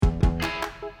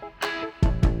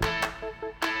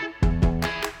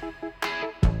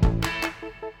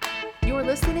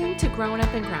listening to Grown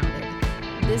Up and Grounded.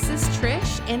 This is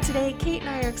Trish, and today Kate and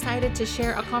I are excited to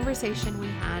share a conversation we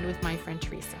had with my friend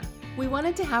Theresa. We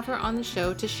wanted to have her on the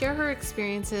show to share her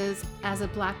experiences as a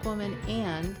Black woman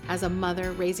and as a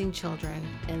mother raising children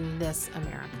in this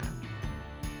America.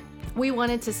 We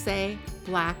wanted to say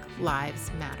Black Lives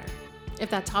Matter. If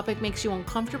that topic makes you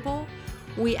uncomfortable,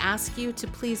 we ask you to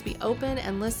please be open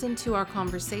and listen to our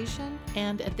conversation.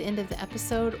 And at the end of the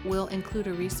episode, we'll include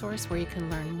a resource where you can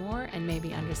learn more and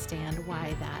maybe understand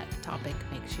why that topic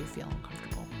makes you feel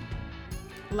uncomfortable.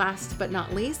 Last but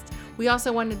not least, we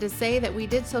also wanted to say that we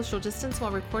did social distance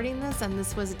while recording this, and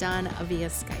this was done via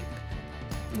Skype.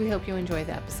 We hope you enjoy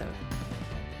the episode.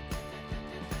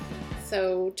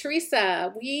 So,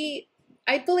 Theresa,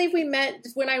 I believe we met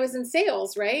when I was in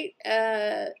sales, right?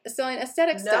 Selling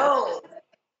aesthetic stuff. No.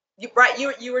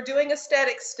 You were doing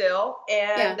aesthetics still,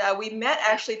 and we met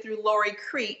actually through Lori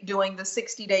Crete doing the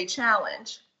 60-day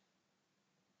challenge.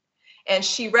 And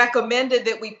she recommended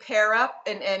that we pair up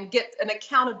and get an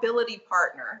accountability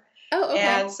partner. Oh, okay.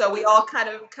 And so we all kind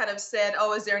of said,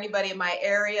 "Oh, is there anybody in my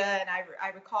area?" And I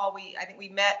recall I think we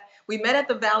met at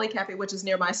the Valley Cafe, which is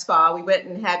near my spa. We went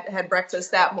and had breakfast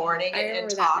that morning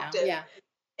and talked.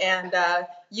 And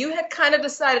you had kind of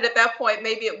decided at that point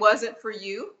maybe it wasn't for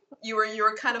you. You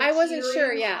were kind of. I wasn't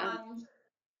sure. Yeah.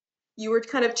 You were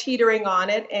kind of teetering on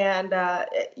it, and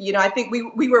I think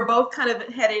we were both kind of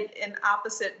headed in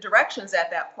opposite directions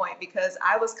at that point, because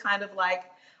I was kind of like,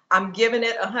 I'm giving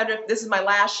it 100. This is my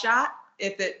last shot.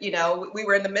 We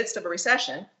were in the midst of a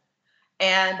recession,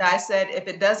 and I said,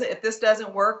 if this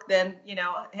doesn't work, then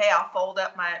hey, I'll fold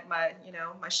up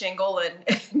my shingle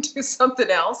and do something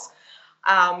else.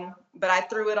 But I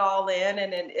threw it all in,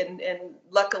 and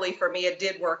luckily for me, it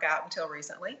did work out until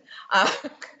recently.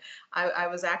 I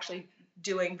was actually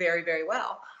doing very, very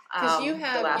well. Because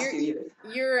the last few years.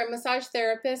 You're a massage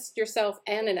therapist yourself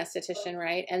and an esthetician,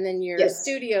 right? And then your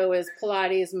studio is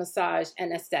Pilates, massage,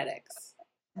 and aesthetics.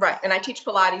 Right, and I teach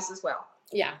Pilates as well.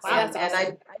 Yeah, so that's awesome.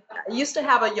 And I used to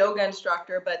have a yoga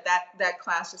instructor, but that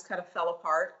class just kind of fell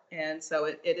apart, and so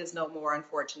it is no more,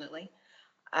 unfortunately.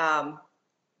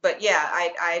 But yeah,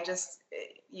 I just,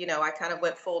 I kind of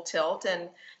went full tilt, and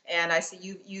I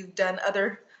see you've done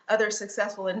other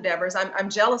successful endeavors. I'm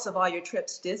jealous of all your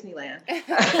trips to Disneyland.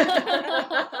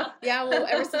 Yeah, well,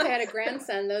 ever since I had a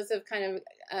grandson, those have kind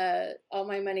of, all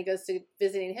my money goes to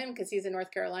visiting him because he's in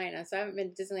North Carolina. So I haven't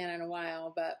been to Disneyland in a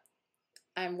while, but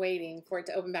I'm waiting for it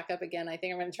to open back up again. I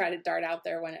think I'm going to try to dart out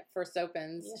there when it first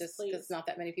opens, just because not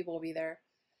that many people will be there.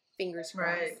 Fingers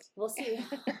crossed. Right. We'll see.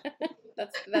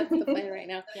 That's the plan right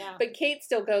now. Yeah. But Kate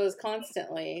still goes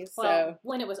constantly. So well,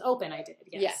 when it was open, I did.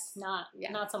 Yes.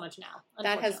 Yes. Not so much now.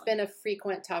 That has been a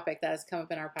frequent topic that has come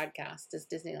up in our podcast is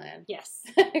Disneyland. Yes.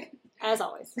 As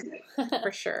always.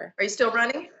 For sure. Are you still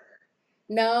running?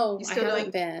 No, I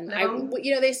haven't been. No?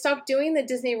 They stopped doing the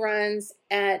Disney runs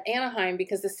at Anaheim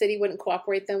because the city wouldn't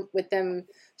cooperate with them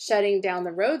shutting down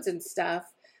the roads and stuff.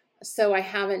 So I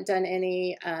haven't done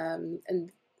any,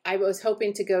 and I was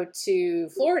hoping to go to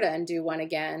Florida and do one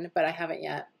again, but I haven't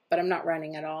yet. But I'm not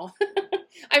running at all.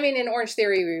 I mean, in Orange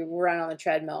Theory, we run on the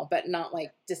treadmill, but not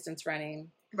like distance running.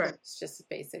 Right. It's just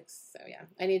basics. So yeah,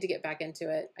 I need to get back into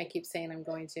it. I keep saying I'm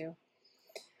going to,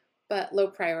 but low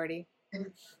priority.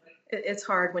 It's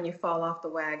hard when you fall off the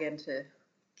wagon to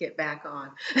get back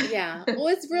on. Yeah. Well,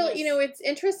 it's really, it's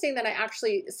interesting that I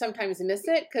actually sometimes miss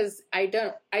it because I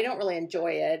don't really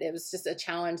enjoy it. It was just a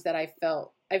challenge that I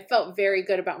felt very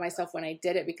good about myself when I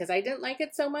did it because I didn't like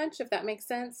it so much, if that makes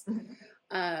sense.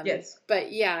 Yes.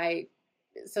 But yeah,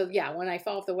 when I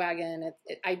fall off the wagon,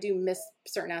 I do miss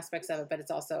certain aspects of it, but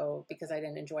it's also because I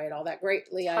didn't enjoy it all that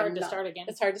greatly. It's hard to start again.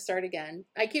 It's hard to start again.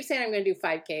 I keep saying I'm going to do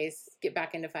 5Ks, get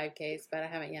back into 5Ks, but I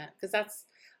haven't yet because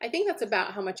I think that's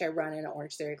about how much I run in an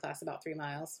Orange Theory class, about 3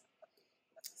 miles.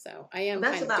 So I am.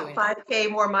 That's kind of doing about 5K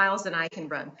more miles than I can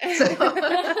run. So.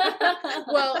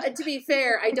 Well, to be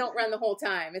fair, I don't run the whole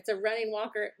time. It's a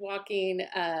walking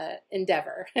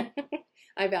endeavor.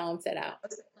 I balance it out.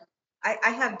 I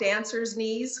have dancer's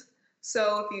knees.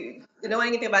 So if you know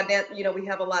anything about dance, we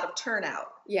have a lot of turnout.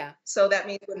 Yeah. So that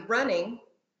means when running,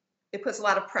 it puts a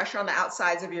lot of pressure on the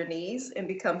outsides of your knees and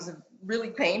becomes really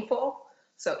painful.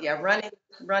 So yeah,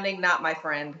 running, not my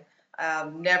friend.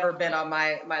 Never been on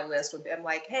my list. I'm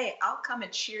like, hey, I'll come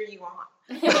and cheer you on.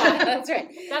 Yeah, that's right.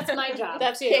 That's my job.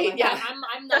 That's too. Kate, yeah.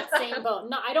 I'm that same boat.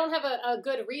 No, I don't have a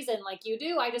good reason like you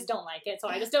do. I just don't like it, so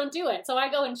I just don't do it. So I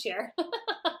go and cheer.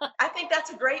 I think that's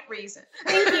a great reason.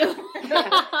 Thank you.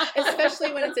 Yeah.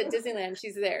 Especially when it's at Disneyland.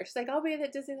 She's there. She's like, I'll be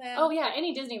at Disneyland. Oh yeah,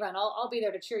 any Disney run, I'll be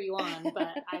there to cheer you on, but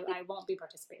I won't be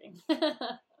participating.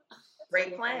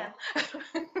 Great plan.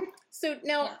 So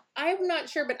now Yeah. I'm not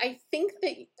sure, but I think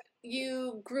that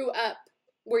you grew up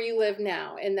where you live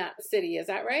now in that city. Is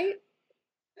that right?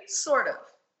 Sort of.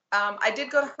 I did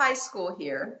go to high school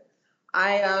here.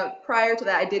 I prior to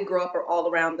that, I did grow up all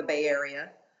around the Bay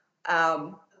Area,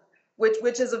 um,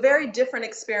 which is a very different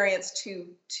experience to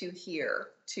here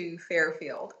to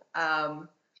Fairfield.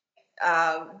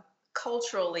 Uh,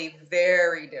 Culturally,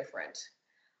 very different.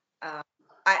 Um,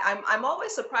 I'm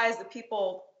always surprised that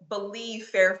people believe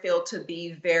Fairfield to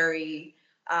be very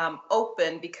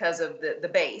open because of the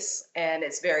base, and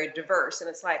it's very diverse. And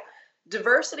it's like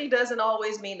diversity doesn't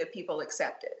always mean that people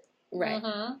accept it. Right.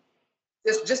 Mm-hmm.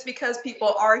 Just because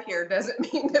people are here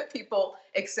doesn't mean that people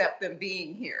accept them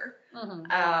being here.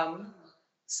 Mm-hmm.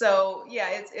 So yeah,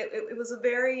 it was a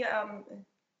very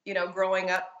growing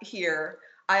up here.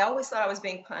 I always thought I was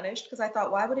being punished because I thought,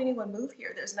 why would anyone move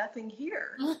here? There's nothing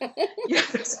here.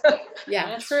 Yes. Yeah,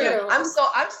 That's true. true. I'm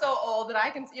so old that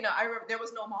I can, I remember there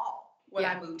was no mall when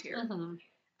Yeah. I moved here.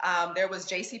 Mm-hmm. There was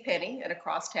J.C. Penney, and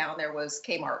across town there was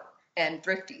Kmart and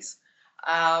Thrifties.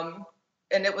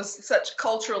 And it was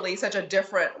culturally such a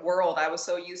different world. I was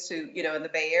so used to, in the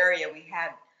Bay Area, we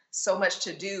had so much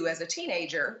to do as a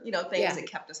teenager, things that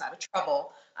kept us out of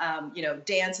trouble.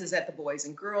 Dances at the Boys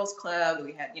and Girls Club.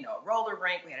 We had, a roller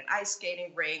rink. We had an ice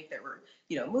skating rink. There were,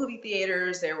 movie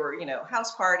theaters. There were,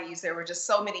 house parties. There were just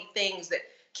so many things that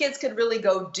kids could really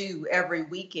go do every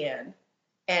weekend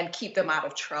and keep them out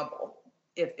of trouble.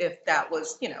 If that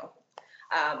was,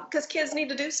 because kids need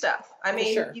to do stuff. I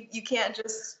mean, sure. you can't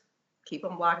just keep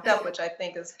them locked up, which I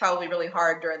think is probably really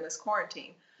hard during this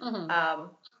quarantine. Mm-hmm.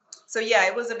 So yeah,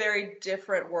 it was a very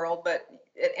different world,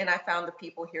 and I found the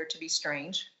people here to be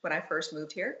strange when I first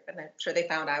moved here, and I'm sure they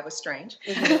found I was strange.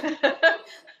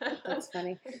 Mm-hmm. That's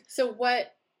funny. So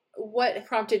what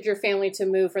prompted your family to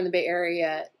move from the Bay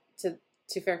Area to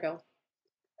Fairfield?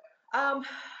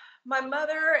 My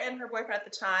mother and her boyfriend at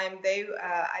the time,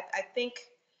 I think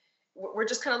we're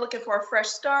just kind of looking for a fresh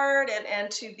start and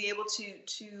to be able to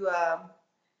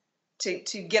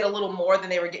get a little more than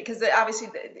they were getting, because obviously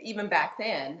even back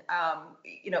then,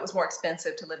 it was more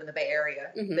expensive to live in the Bay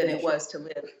Area than it was to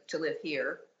live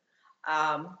here.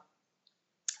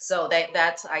 So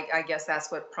that's I guess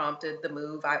that's what prompted the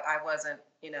move. I wasn't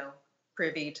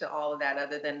privy to all of that,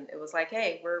 other than it was like,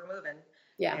 hey, we're moving.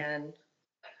 Yeah. And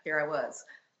here I was.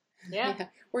 Yeah.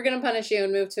 We're gonna punish you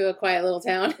and move to a quiet little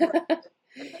town.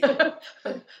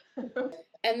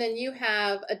 And then you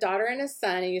have a daughter and a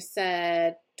son, and you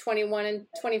said 21 and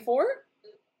 24?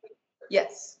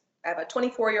 Yes. I have a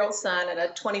 24-year-old son and a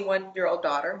 21-year-old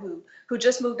daughter who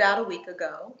just moved out a week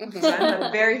ago. Mm-hmm. So I'm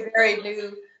a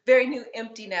very new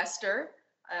empty nester.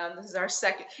 This is our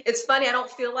second. It's funny, I don't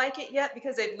feel like it yet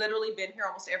because they've literally been here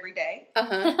almost every day, with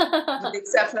the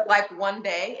exception of like one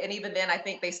day, and even then I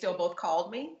think they still both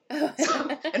called me and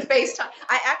FaceTime.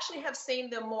 I actually have seen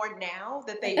them more now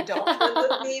that they don't live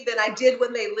with me than I did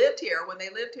when they lived here. When they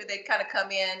lived here, they'd kind of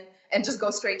come in and just go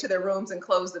straight to their rooms and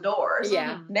close the doors.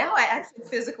 Yeah. Now I actually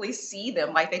physically see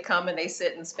them, like they come and they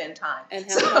sit and spend time And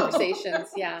have conversations.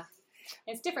 Yeah.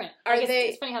 It's different.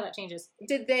 It's funny how that changes.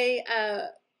 Did they?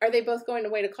 Are they both going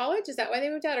away to college? Is that why they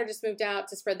moved out, or just moved out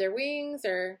to spread their wings,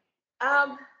 or?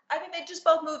 I think they just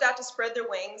both moved out to spread their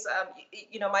wings.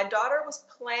 My daughter was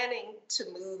planning to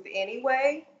move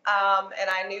anyway, and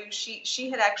I knew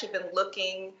she had actually been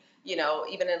looking,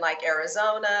 even in like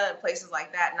Arizona and places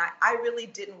like that. And I really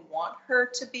didn't want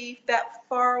her to be that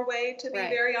far away, to be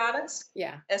very honest.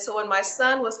 Yeah. And so when my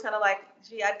son was kind of like,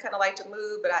 gee, I'd kind of like to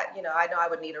move, but I know I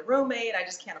would need a roommate. I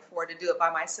just can't afford to do it by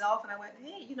myself. And I went,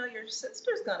 hey, your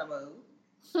sister's gonna move.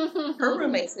 Her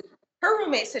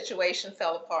roommate situation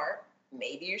fell apart.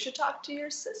 Maybe you should talk to your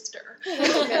sister.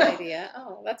 That's a good idea.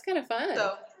 Oh, that's kind of fun.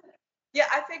 So, yeah,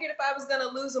 I figured if I was going to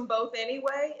lose them both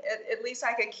anyway, at least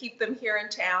I could keep them here in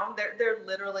town. They're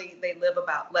literally, they live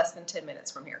about less than 10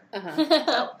 minutes from here.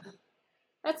 Uh-huh.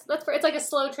 That's it's like a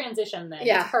slow transition then.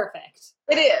 Yeah. It's perfect.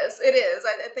 It is.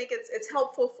 I think it's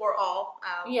helpful for all.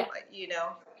 Yeah.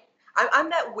 I'm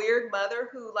that weird mother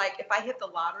who, like, if I hit the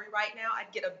lottery right now, I'd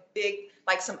get a big,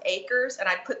 like, some acres, and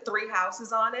I'd put 3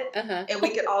 houses on it, and we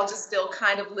could all just still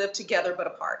kind of live together but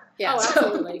apart. Yeah. Oh,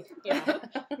 absolutely. Yeah.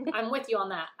 I'm with you on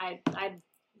that. I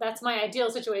that's my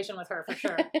ideal situation with her for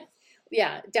sure.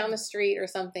 Yeah, down the street or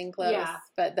something close. Yeah.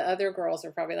 But the other girls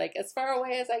are probably like, as far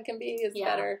away as I can be is Yeah.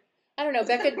 better. I don't know.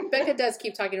 Becca does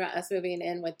keep talking about us moving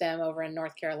in with them over in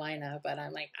North Carolina, but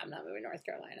I'm like, I'm not moving to North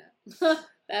Carolina.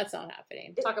 That's not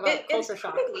happening. Talk about culture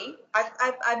shock. Pretty.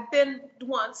 I've been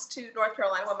once to North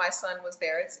Carolina when my son was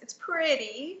there. It's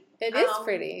pretty. It is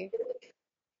pretty.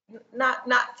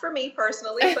 Not for me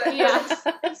personally, but Yeah.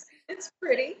 it's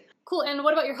pretty. Cool. And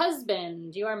what about your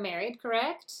husband? You are married,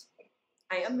 correct?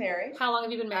 I am married. How long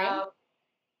have you been married?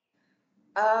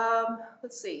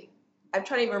 Let's see. I'm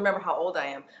trying to even remember how old I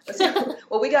am.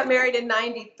 Well, we got married in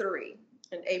 '93,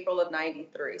 in April of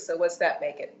 '93. So what's that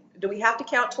make it? Do we have to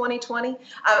count 2020? Yeah,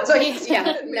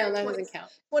 no, that doesn't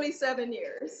count. 27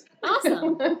 years.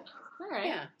 Awesome. All right.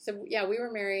 Yeah. So yeah, we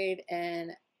were married,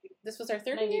 and this was our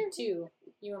third year. 92.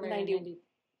 You were married in 90.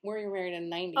 We were married in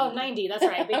 90. Oh, 90. That's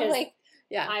right. Because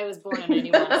yeah, I was born in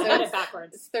 91. So I got it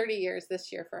backwards. It's 30 years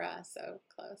this year for us, so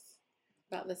close.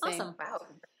 About the same. Awesome. Wow.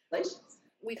 Congratulations.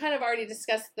 We kind of already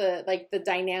discussed the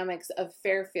dynamics of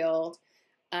Fairfield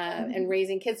and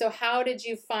raising kids. So how did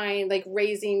you find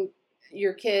raising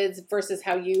your kids versus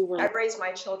how you were? I raised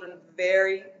my children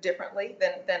very differently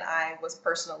than I was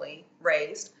personally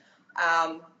raised.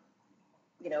 My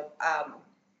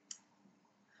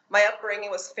upbringing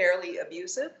was fairly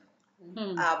abusive.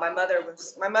 Hmm. My mother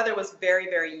was very,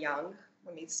 very young.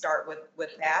 Let me start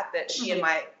with that she and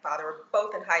my father were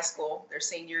both in high school, their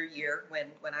senior year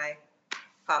when I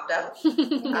popped up.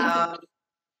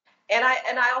 And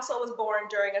I also was born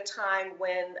during a time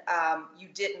when you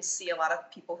didn't see a lot of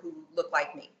people who looked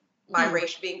like me.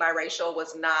 Being biracial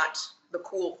was not the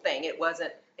cool thing. It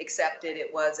wasn't accepted.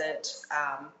 It wasn't.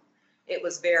 It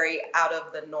was very out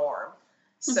of the norm.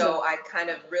 So I kind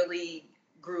of really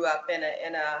grew up in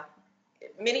a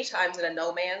many times in a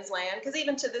no man's land. Because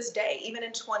even to this day, even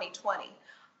in 2020,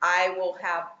 I will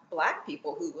have Black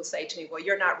people who will say to me, "Well,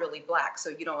 you're not really Black, so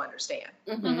you don't understand."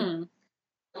 Mm-hmm.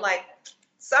 I'm like,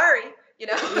 sorry,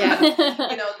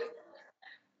 Yeah.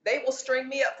 They will string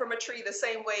me up from a tree the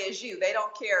same way as you. They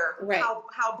don't care how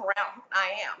brown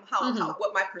I am, how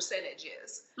what my percentage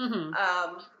is.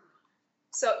 Mm-hmm.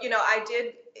 So I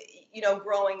did,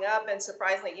 growing up, and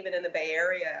surprisingly, even in the Bay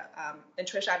Area. And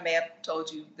Trish, I may have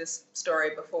told you this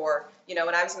story before.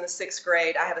 When I was in the 6th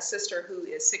grade, I have a sister who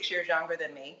is 6 years younger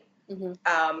than me.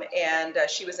 And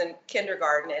she was in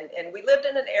kindergarten, and we lived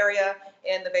in an area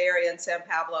in the Bay Area in San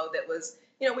Pablo that was,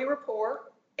 we were poor,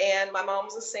 and my mom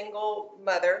was a single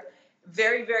mother.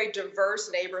 Very, very diverse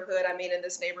neighborhood. I mean, in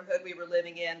this neighborhood we were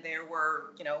living in, there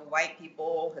were, white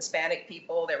people, Hispanic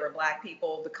people, there were Black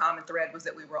people. The common thread was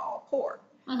that we were all poor.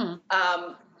 And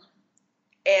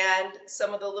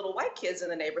some of the little white kids in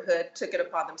the neighborhood took it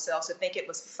upon themselves to think it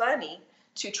was funny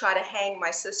to try to hang my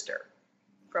sister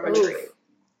from a tree.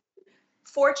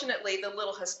 Fortunately, the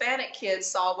little Hispanic kids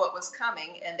saw what was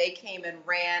coming, and they came and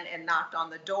ran and knocked on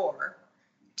the door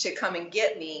to come and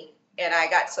get me. And I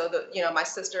got my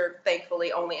sister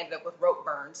thankfully only ended up with rope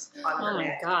burns on her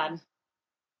neck. Oh my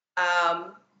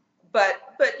God. But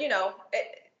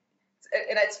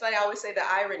and it's funny. I always say the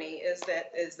irony is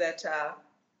that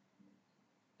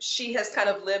she has kind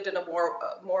of lived in a more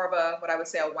of a, what I would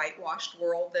say, a whitewashed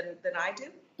world than I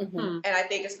do. And I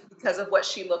think it's because of what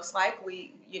she looks like.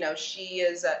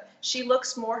 She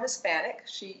looks more Hispanic.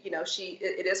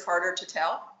 It is harder to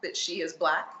tell that she is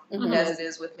Black as it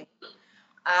is with me.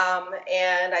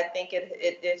 And I think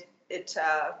it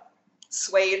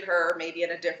swayed her maybe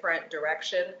in a different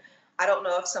direction. I don't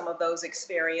know if some of those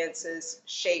experiences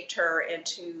shaped her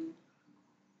into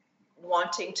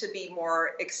wanting to be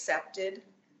more accepted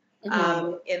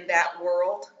in that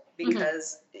world,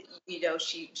 because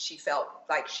she felt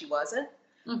like she wasn't.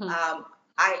 I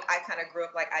kind of grew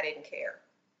up like I didn't care.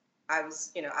 I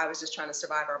was just trying to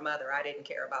survive our mother. I didn't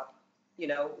care about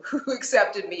who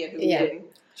accepted me and who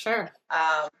didn't. Sure.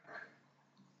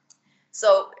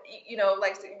 So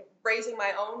like raising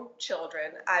my own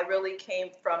children, I really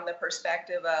came from the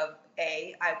perspective of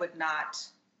I would not.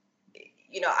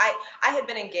 I had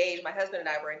been engaged. My husband and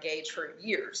I were engaged for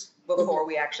years before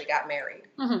we actually got married,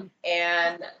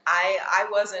 and I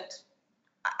wasn't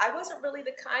really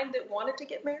the kind that wanted to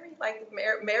get married. Like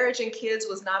marriage and kids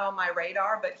was not on my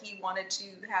radar, but he wanted to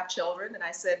have children, and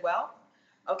I said, well,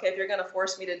 okay, if you're going to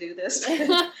force me to do this,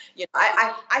 I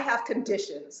have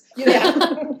conditions. A,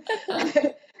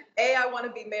 I want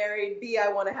to be married. B, I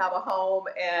want to have a home,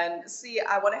 and C,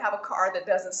 I want to have a car that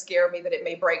doesn't scare me that it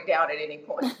may break down at any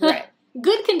point. Right.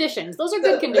 Good conditions. Those are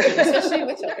good conditions. Especially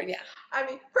with children, yeah. I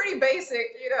mean, pretty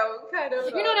basic, kind of.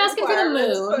 You're not asking for the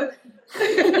moon.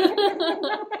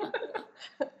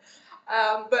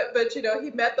 But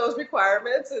he met those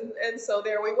requirements, and so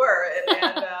there we were.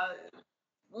 And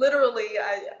literally,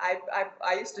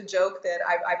 I used to joke that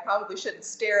I probably shouldn't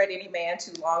stare at any man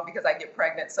too long because I get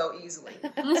pregnant so easily.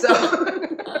 So,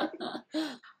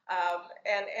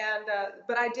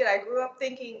 but I did. I grew up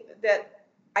thinking that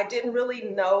I didn't really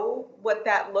know what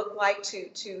that looked like to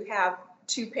have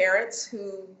two parents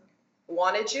who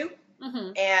wanted you,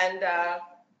 and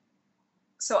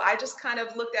So I just kind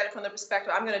of looked at it from the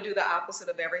perspective, I'm going to do the opposite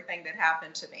of everything that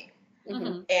happened to me.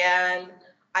 Mm-hmm. And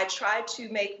I tried to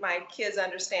make my kids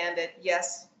understand that,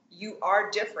 yes, you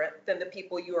are different than the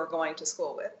people you are going to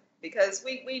school with. Because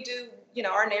we do,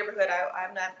 our neighborhood,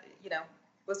 I'm not,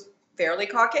 was fairly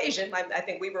Caucasian. I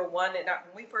think we were when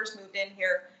we first moved in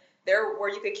here, there were,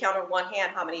 you could count on one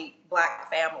hand how many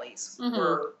Black families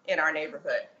were in our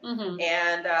neighborhood.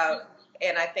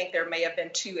 And I think there may have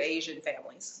been 2 Asian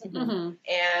families.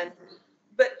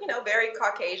 But, very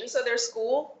Caucasian. So their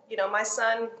school, my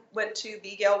son went to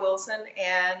B. Gale Wilson,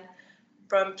 and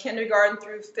from kindergarten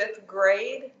through 5th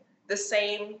grade, the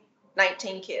same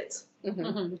 19 kids.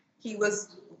 He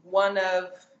was one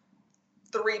of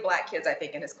 3 Black kids, I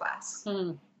think, in his class.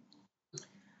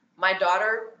 My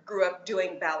daughter grew up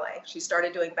doing ballet. She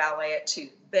started doing ballet at 2,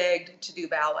 begged to do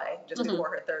ballet just before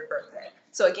her 3rd birthday.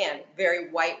 So again, very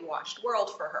whitewashed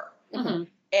world for her.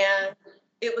 And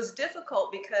it was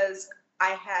difficult because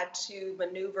I had to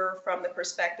maneuver from the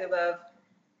perspective of,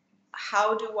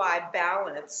 how do I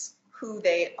balance who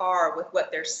they are with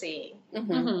what they're seeing?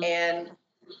 And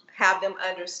have them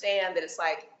understand that it's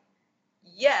like,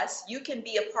 yes, you can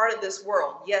be a part of this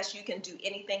world. Yes, you can do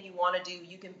anything you want to do.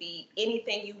 You can be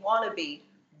anything you want to be,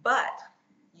 but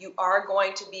you are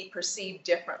going to be perceived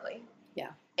differently. Yeah.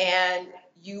 And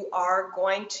you are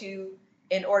going to,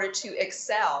 in order to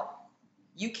excel,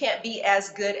 you can't be as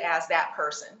good as that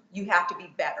person. You have to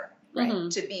be better,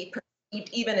 to be perceived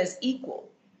even as equal.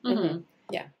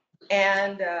 Yeah.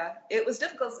 And it was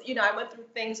difficult. I went through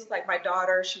things with, like, my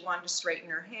daughter. She wanted to straighten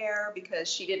her hair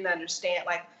because she didn't understand,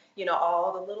 like,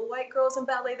 all the little white girls in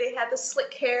ballet, they had the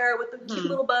slick hair with the cute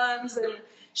little buns, and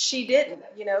she didn't.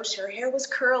 Her hair was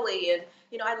curly, and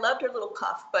I loved her little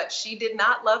puff, but she did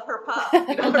not love her puff.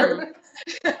 And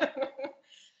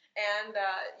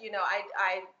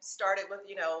I started with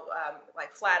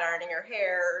like flat ironing her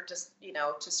hair, just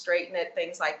to straighten it,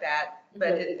 things like that.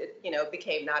 But it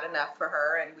became not enough for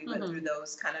her, and we went through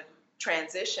those kind of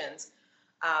transitions.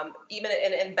 Even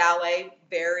in ballet,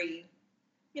 very.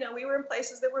 We were in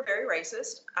places that were very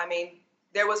racist. I mean,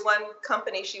 there was one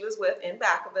company she was with in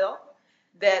Vacaville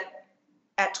that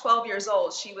at 12 years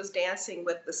old, she was dancing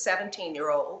with the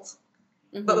 17-year-olds,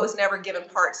 but was never given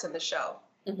parts in the show.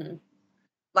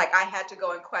 Like, I had to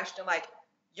go and question, like,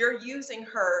 you're using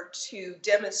her to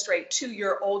demonstrate to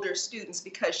your older students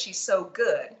because she's so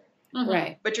good.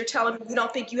 Right. But you're telling me you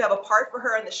don't think you have a part for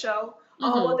her in the show?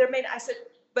 Oh, well, I said,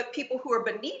 but people who are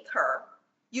beneath her,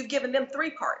 you've given them 3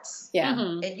 parts. Yeah.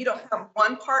 And you don't have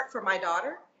 1 part for my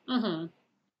daughter?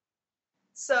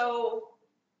 So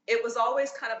it was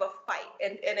always kind of a fight.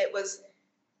 And it was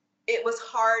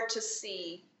hard to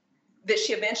see that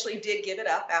she eventually did give it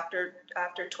up after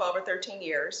 12 or 13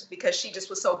 years because she just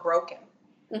was so broken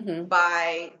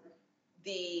by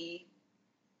the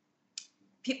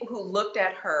people who looked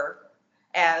at her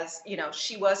as,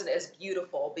 she wasn't as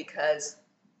beautiful because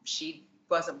she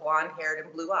wasn't blonde-haired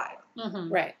and blue-eyed.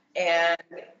 Right. And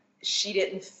she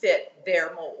didn't fit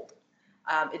their mold.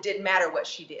 It didn't matter what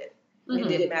she did. It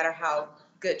didn't matter how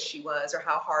good she was or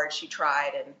how hard she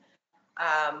tried. And,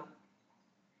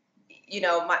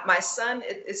 my son,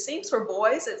 it seems for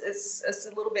boys, it's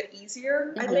a little bit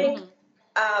easier, I think,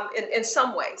 in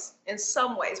some ways,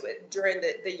 during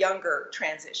the younger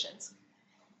transitions.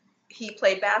 He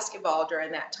played basketball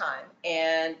during that time,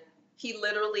 and he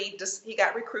literally he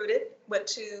got recruited, went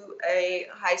to a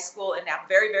high school, and a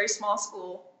very, very small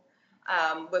school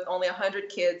with only 100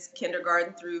 kids,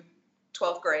 kindergarten through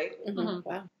 12th grade.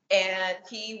 Wow. And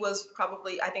he was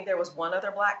probably, I think there was 1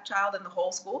 other Black child in the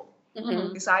whole school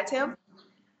besides him.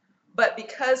 But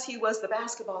because he was the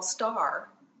basketball star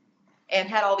and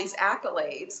had all these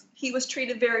accolades, he was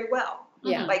treated very well.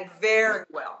 Yeah. Like, very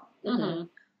well.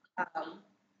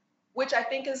 Which I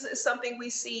think is something we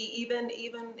see even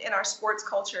in our sports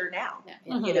culture now.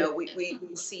 We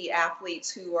see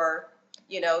athletes who are,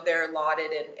 they're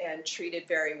lauded and treated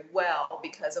very well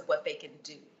because of what they can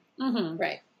do.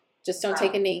 Right. Just don't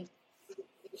take a knee.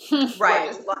 Right.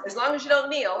 As long as you don't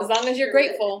kneel. As long as you're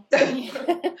grateful that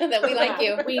we like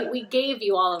you. We gave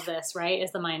you all of this, right,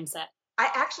 is the mindset. I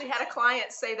actually had a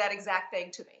client say that exact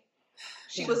thing to me.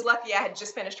 She was lucky I had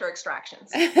just finished her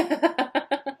extractions.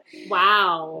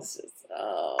 Wow.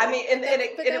 I mean, and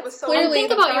it was so... And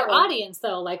think about your audience,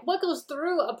 though. Like, what goes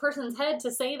through a person's head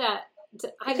to say that?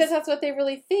 Because that's what they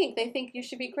really think. They think you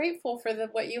should be grateful for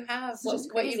what you have,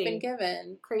 what you've been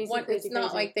given. Crazy. It's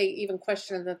not like they even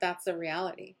question that that's the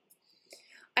reality.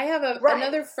 I have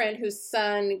another friend whose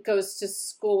son goes to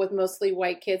school with mostly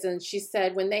white kids, and she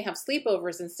said when they have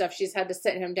sleepovers and stuff, she's had to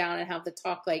sit him down and have the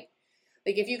talk like,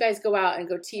 like if you guys go out and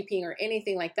go TPing or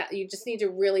anything like that, you just need to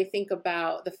really think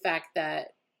about the fact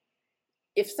that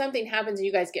if something happens and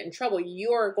you guys get in trouble,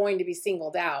 you're going to be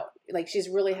singled out. Like she's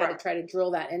really had to try to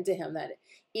drill that into him, that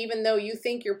even though you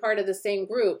think you're part of the same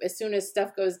group, as soon as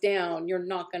stuff goes down, you're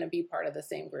not going to be part of the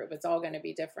same group. It's all going to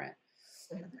be different.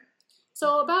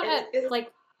 So about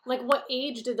like what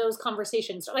age did those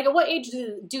conversations start? Like at what age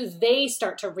do they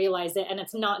start to realize it, and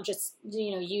it's not just,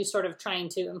 you know, you sort of trying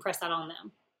to impress that on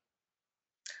them?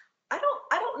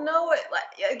 I don't know it.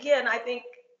 Like, again, I think,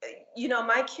 you know,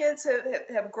 my kids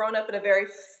have grown up in a very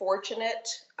fortunate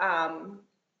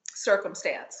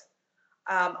circumstance.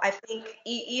 I think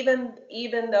even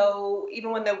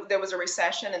when there was a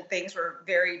recession and things were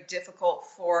very difficult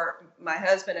for my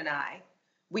husband and I,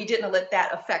 we didn't let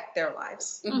that affect their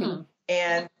lives. Mm-hmm.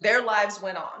 And their lives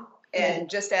went on, and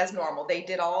just as normal, they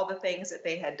did all the things that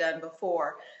they had done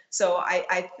before. So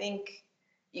I think,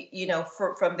 you know,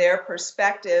 from their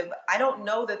perspective, I don't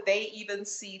know that they even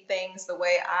see things the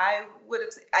way I would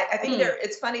have. I think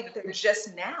it's funny that they're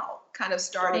just now kind of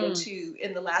starting to,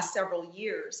 in the last several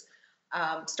years,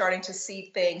 starting to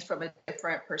see things from a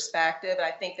different perspective.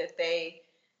 I think that they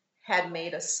had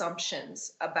made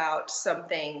assumptions about some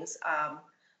things.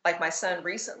 Like my son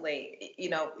recently, you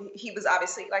know, he was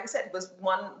obviously, like I said, he was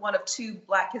one of two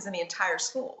Black kids in the entire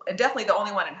school, and definitely the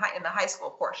only one in the high school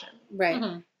portion. Right.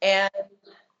 Mm-hmm. And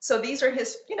so these are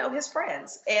his, you know, his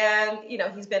friends, and you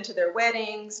know, he's been to their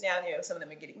weddings now. You know, some of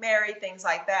them are getting married, things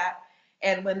like that.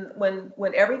 And when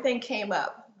everything came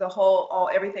up,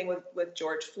 everything with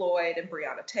George Floyd and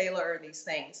Breonna Taylor and these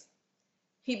things,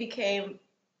 he became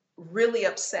really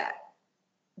upset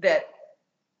that,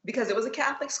 because it was a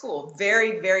Catholic school,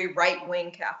 very, very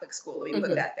right-wing Catholic school, let me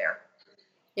put that there.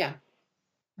 Yeah.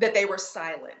 That they were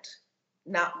silent.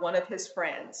 Not one of his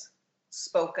friends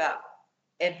spoke up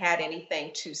and had anything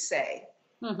to say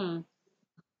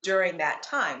during that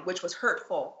time, which was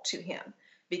hurtful to him.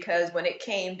 Because when it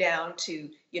came down to,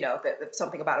 you know, if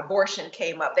something about abortion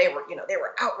came up, they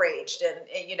were outraged and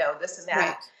you know, this and that.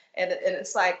 Right. And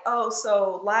it's like, oh,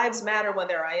 so lives matter when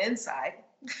they're on the inside.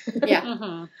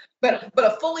 Yeah. But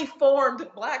a fully formed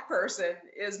Black person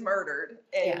is murdered,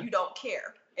 and you don't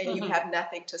care, and you have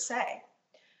nothing to say.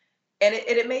 And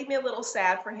it made me a little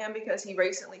sad for him, because he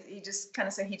just kind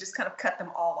of cut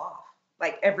them all off,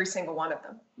 like every single one of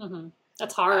them.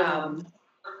 That's hard.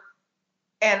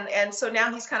 And so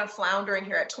now he's kind of floundering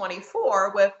here at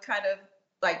 24 with kind of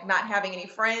like not having any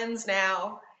friends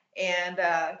now, and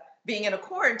being in a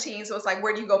quarantine. So it's like,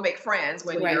 where do you go make friends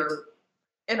when you're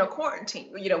in a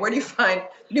quarantine? You know, where do you find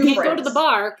new friends? You can't go to the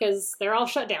bar because they're all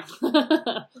shut down.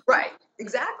 Right,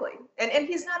 exactly. And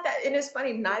he's not that. And it's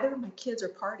funny, neither of my kids are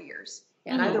partiers.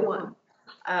 Neither one.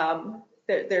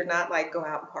 They're not like go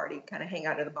out and party, kind of hang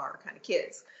out at a bar kind of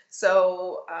kids.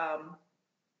 So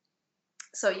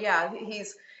yeah,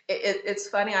 it's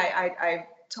funny. I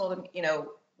told him, you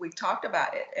know, we've talked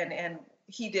about it, and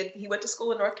he went to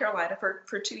school in North Carolina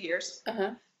for 2 years.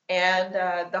 And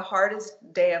the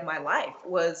hardest day of my life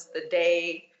was the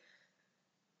day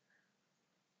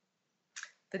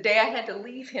I had to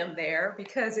leave him there,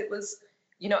 because it was,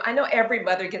 you know, I know every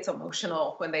mother gets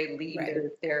emotional when they leave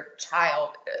their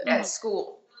child at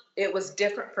school. It was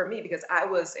different for me, because I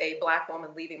was a Black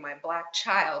woman leaving my Black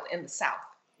child in the South.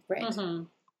 Right.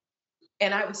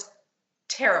 And I was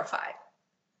terrified.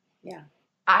 Yeah.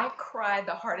 I cried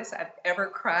the hardest I've ever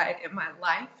cried in my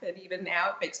life, and even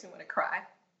now it makes me want to cry.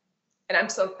 And I'm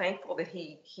so thankful that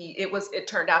it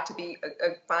turned out to be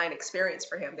a fine experience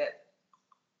for him, that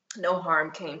no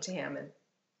harm came to him. And,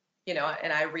 you know,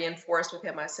 and I reinforced with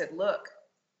him, I said, look,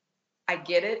 I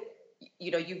get it.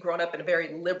 You know, you've grown up in a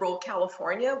very liberal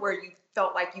California where you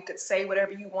felt like you could say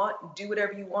whatever you want, do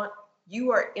whatever you want.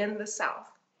 You are in the South.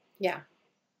 Yeah.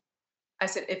 I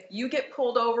said, if you get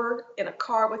pulled over in a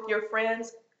car with your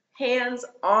friends, hands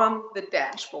on the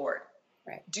dashboard.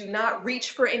 Right. Do not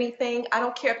reach for anything. I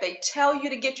don't care if they tell you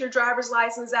to get your driver's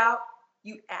license out.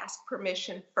 You ask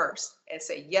permission first and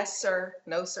say, yes, sir,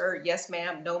 no, sir, yes,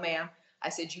 ma'am, no, ma'am. I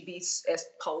said, you be as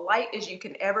polite as you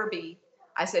can ever be.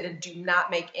 I said, and do not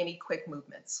make any quick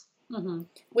movements.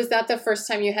 Was that the first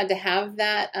time you had to have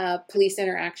that police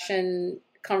interaction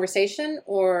conversation,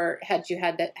 or had you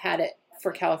had it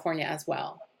for California as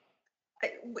well?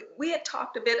 We had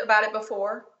talked a bit about it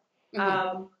before,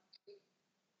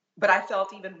 but I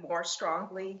felt even more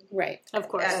strongly. Right. Of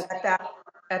course.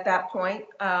 At that point,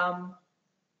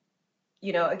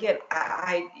 you know, again,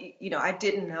 I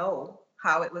didn't know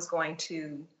how it was going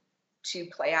to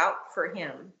play out for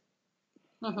him.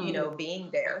 You know, being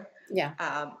there. Yeah.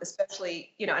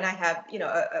 Especially, you know, and I have, you know,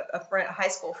 a high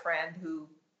school friend who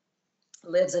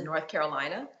lives in North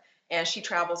Carolina, and she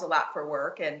travels a lot for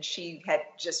work. And she had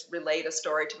just relayed a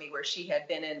story to me where she had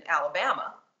been in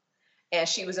Alabama, and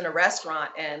she was in a restaurant,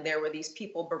 and there were these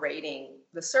people berating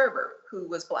the server who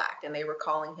was Black, and they were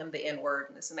calling him the N-word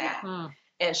and this and that.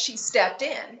 And she stepped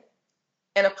in,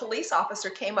 and a police officer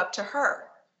came up to her,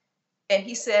 and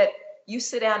he said, "You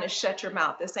sit down and shut your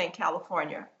mouth. This ain't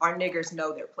California. Our niggers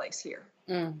know their place here."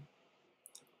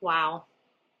 Wow.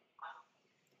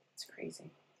 It's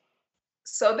crazy.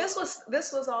 So this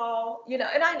was all,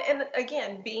 and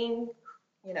again, being,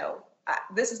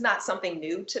 this is not something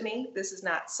new to me. This is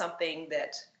not something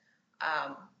that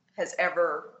has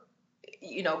ever,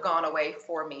 gone away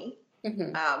for me.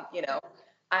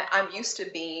 I'm used to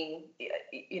being,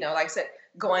 like I said,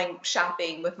 going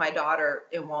shopping with my daughter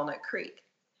in Walnut Creek.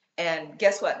 And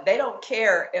guess what? They don't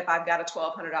care if I've got a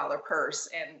 $1,200 purse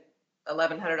and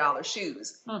 $1,100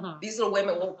 shoes. These little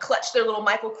women will clutch their little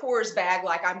Michael Kors bag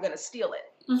like I'm going to steal it.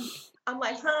 I'm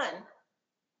like, "Hun,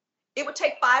 it would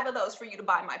take 5 of those for you to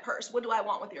buy my purse. What do I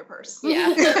want with your purse?"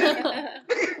 Yeah.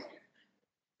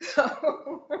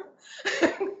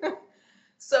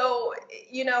 So,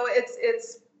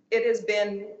 it has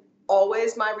been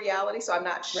always my reality. So I'm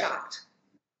not shocked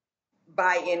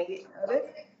by any of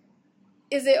it.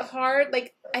 Is it hard?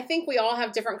 Like, I think we all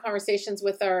have different conversations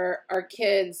with our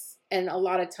kids, and a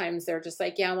lot of times they're just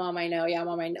like, "Yeah, Mom, I know. Yeah,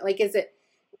 Mom, I know." Like, is it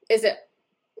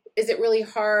really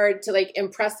hard to like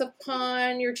impress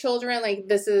upon your children? Like,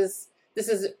 this is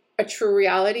a true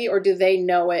reality, or do they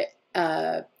know it?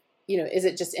 Is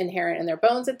it just inherent in their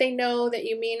bones that they know that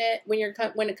you mean it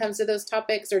when it comes to those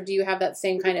topics, or do you have that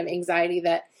same kind of anxiety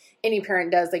that any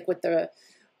parent does, like with the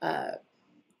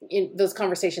in those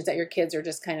conversations that your kids are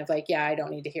just kind of like, "Yeah, I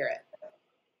don't need to hear it"?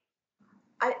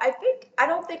 I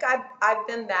don't think I've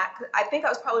been that. I think I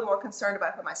was probably more concerned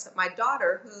about for my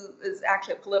daughter, who is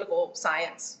actually a political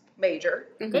science major.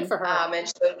 Good for her. And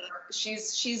so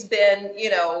she's been,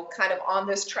 kind of on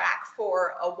this track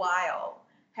for a while,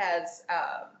 has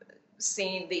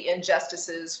seen the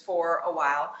injustices for a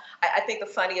while. I think the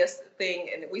funniest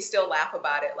thing, and we still laugh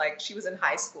about it, like she was in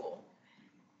high school,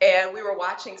 and we were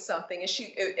watching something,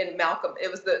 and Malcolm,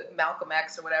 it was the Malcolm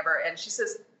X or whatever, and she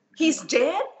says, "He's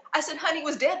dead?" I said, "Honey, he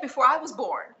was dead before I was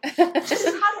born." She says, "How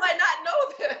do I not know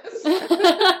this?"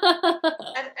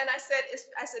 and I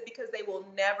said, "Because they will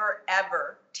never,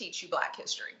 ever teach you Black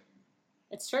history.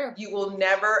 It's true. You will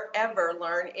never, ever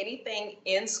learn anything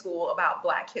in school about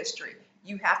Black history.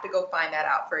 You have to go find that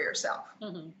out for yourself."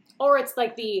 Or it's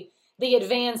like the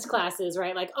advanced classes,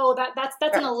 right? Like, oh, that's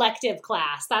an elective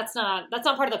class. That's not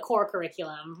part of the core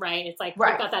curriculum, right? It's like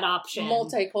we've got that option.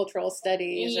 Multicultural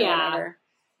studies or whatever.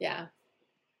 Yeah.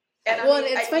 And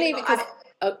it's funny because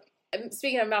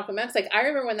speaking of Malcolm X, like I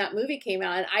remember when that movie came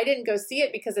out, and I didn't go see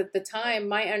it because at the time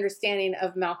my understanding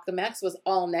of Malcolm X was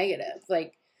all negative,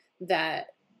 like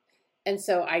that. And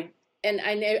so I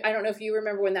don't know if you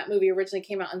remember when that movie originally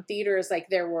came out in theaters, like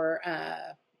there were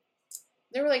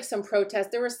like some protests.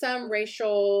 There were some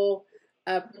racial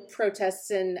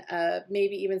protests and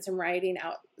maybe even some rioting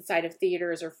outside of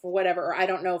theaters or for whatever. Or I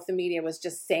don't know if the media was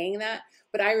just saying that,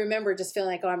 but I remember just feeling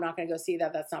like, "Oh, I'm not going to go see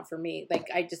that. That's not for me." Like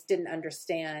I just didn't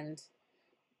understand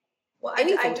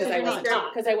anything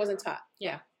because I wasn't taught.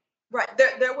 Yeah. Right.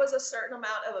 There was a certain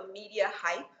amount of a media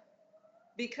hype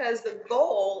because the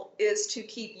goal is to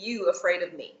keep you afraid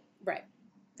of me. Right.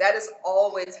 That is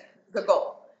always the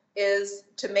goal, is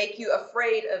to make you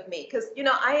afraid of me. Because,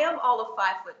 I am all of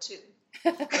 5'2".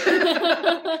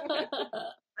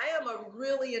 I am a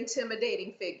really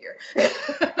intimidating figure.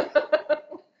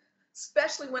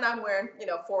 Especially when I'm wearing,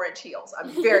 4-inch heels.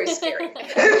 I'm very scary.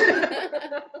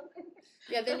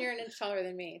 Yeah, then you're an inch taller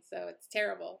than me, so it's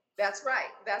terrible. That's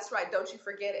right. Don't you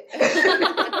forget it.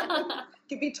 I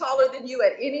can be taller than you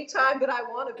at any time that I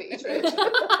want to be. That's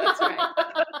right.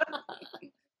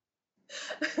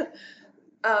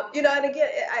 And again,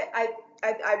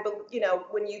 I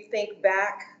when you think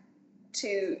back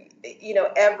to,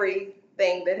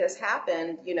 everything that has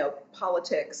happened,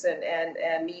 politics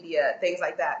and media, things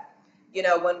like that,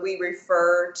 when we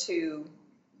refer to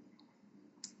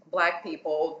Black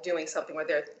people doing something where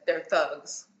they're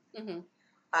thugs. And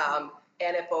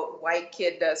if a white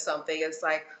kid does something, it's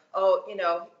like, "Oh,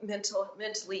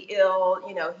 mentally ill,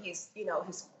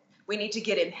 we need to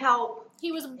get him help.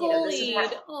 He was bullied."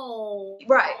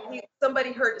 Right.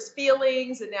 Somebody hurt his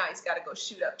feelings, and now he's got to go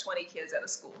shoot up 20 kids at a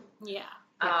school. Yeah.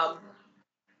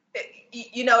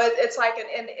 It's like,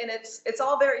 and it's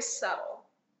all very subtle,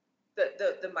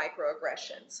 the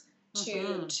microaggressions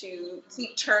to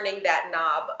keep turning that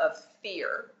knob of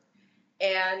fear.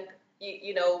 And,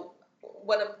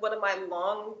 one of my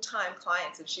longtime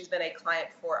clients, and she's been a client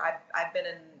I've been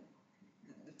in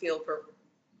field for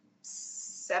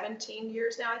 17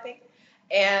 years now, I think.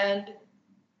 And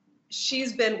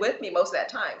she's been with me most of that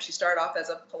time. She started off as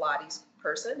a Pilates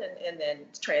person and then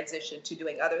transitioned to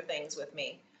doing other things with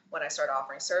me when I started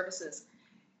offering services.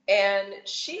 And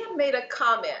she had made a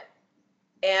comment,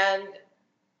 and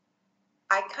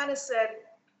I kind of said,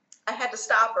 I had to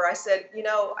stop her. I said,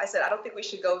 I don't think we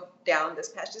should go down this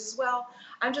path. She says, well,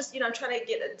 I'm just, I'm trying to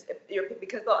get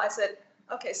because I said,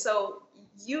 okay, so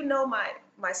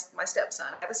my stepson.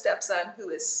 I have a stepson who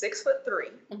is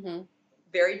 6'3", Mm-hmm.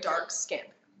 very dark skinned.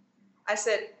 I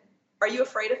said, are you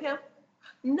afraid of him?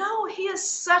 No, he is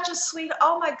such a sweet,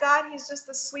 oh my God, he's just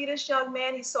the sweetest young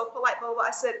man. He's so polite, blah, blah, blah.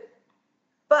 I said,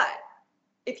 but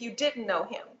if you didn't know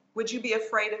him, would you be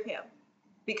afraid of him?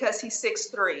 Because he's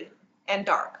 6'3" and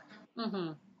dark.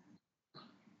 Mm-hmm.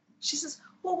 She says,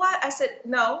 well, why? I said,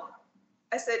 no.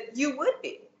 I said, you would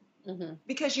be. Mm-hmm.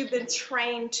 Because you've been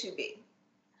trained to be.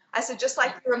 I said, just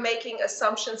like you're making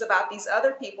assumptions about these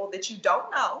other people that you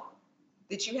don't know,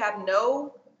 that you have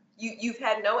you've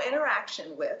had no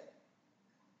interaction with,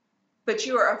 but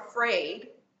you are afraid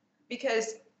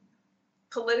because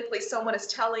politically someone is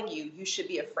telling you should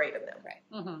be afraid of them. Right.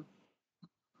 Mm-hmm.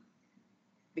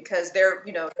 Because they're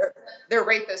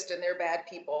rapists and they're bad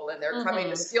people and they're coming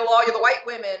to Mm-hmm. steal all the white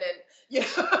women and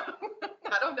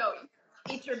I don't know,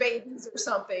 eat your babies or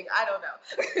something. I don't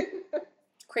know.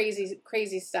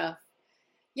 Crazy stuff.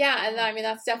 Yeah, and I mean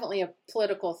that's definitely a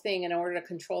political thing in order to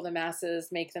control the masses,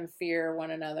 make them fear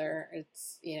one another.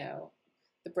 It's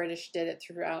the British did it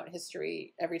throughout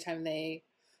history. Every time they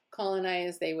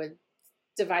colonized, they would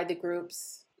divide the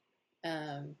groups.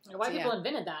 White people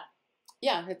invented that.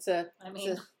 Yeah,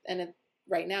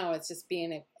 right now it's just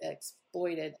being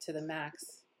exploited to the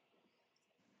max.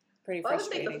 Pretty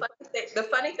frustrating. I think the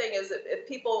funny thing is that if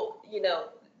people,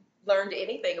 learned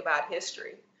anything about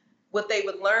history, what they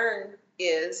would learn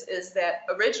is that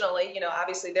originally,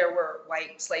 obviously there were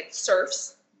white slave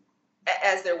serfs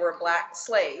as there were black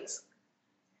slaves,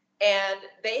 and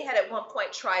they had at one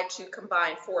point tried to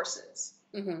combine forces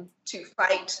Mm-hmm. to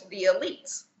fight the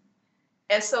elites.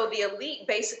 And so the elite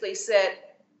basically said,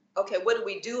 okay, what do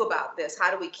we do about this?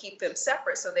 How do we keep them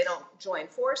separate so they don't join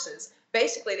forces?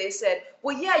 Basically, they said,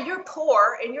 well, yeah, you're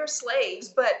poor and you're slaves,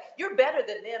 but you're better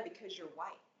than them because you're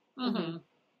white. Mm-hmm.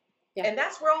 Yeah. And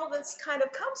that's where all this kind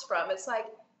of comes from. It's like,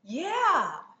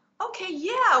 yeah, okay,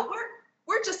 yeah,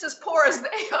 we're just as poor as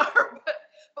they are, but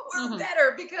we're Mm-hmm.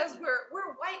 better because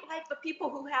we're white like the people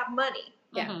who have money.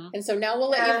 Yeah. Mm-hmm. And so now we'll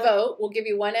let you vote. We'll give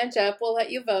you one edge up. We'll let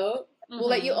you vote. Mm-hmm. We'll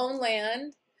let you own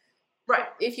land. Right.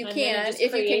 If you And can, then it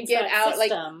if you can get out,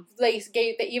 system.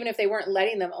 even if they weren't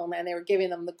letting them own land, they were giving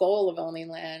them the goal of owning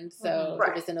land. So Mm-hmm. Right.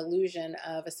 There was an illusion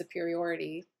of a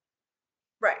superiority.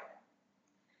 Right.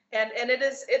 And it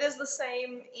is the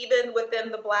same even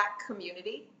within the Black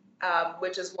community,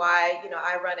 which is why,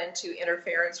 I run into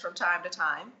interference from time to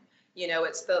time.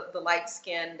 It's the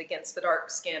light-skinned against the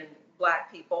dark-skinned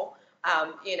Black people.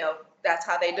 That's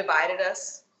how they divided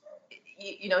us,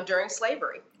 during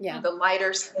slavery. Yeah. The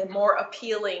lighter skin, more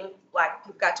appealing, like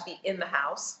you've got to be in the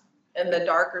house, and the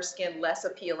darker skin, less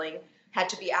appealing, had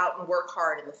to be out and work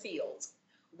hard in the fields,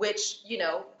 which,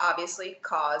 obviously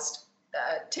caused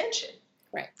tension.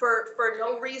 Right. For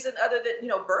no reason other than,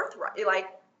 birthright.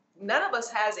 Like, none of us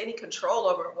has any control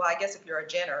over, well, I guess if you're a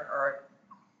Jenner or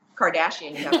a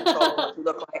Kardashian, you have control over what you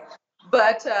look like.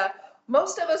 But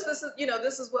most of us,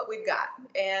 this is what we've got.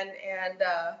 And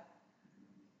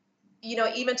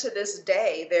even to this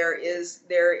day, there is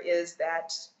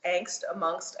that angst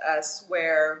amongst us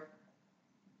where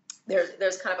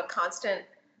there's kind of a constant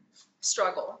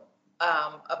struggle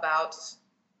about,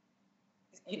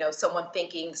 someone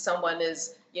thinking someone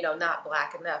is, not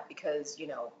Black enough because,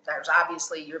 there's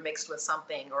obviously you're mixed with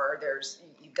something, or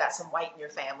you've got some white in your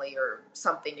family or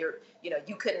something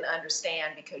you couldn't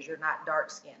understand because you're not dark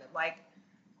skinned. And like,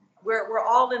 we're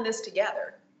all in this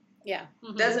together. Yeah.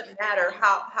 Mm-hmm. Doesn't matter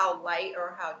how light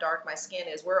or how dark my skin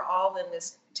is. We're all in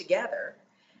this together.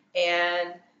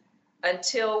 And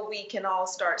until we can all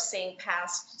start seeing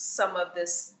past some of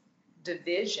this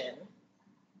division,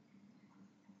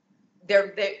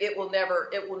 it will never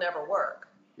work.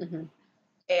 Mm-hmm.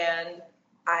 And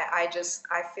I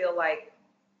feel like,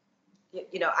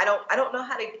 I don't know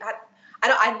how to,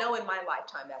 I know in my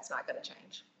lifetime that's not going to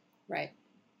change. Right.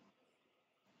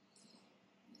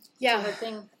 Yeah. So the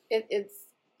thing,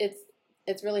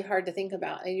 it's really hard to think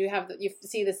about. And you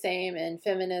see the same in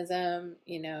feminism.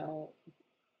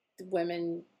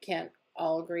 Women can't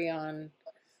all agree on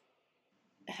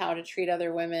how to treat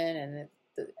other women, and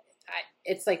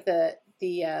it's like the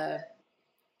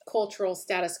cultural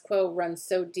status quo runs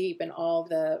so deep in all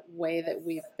the way that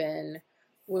we've been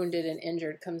wounded and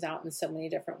injured comes out in so many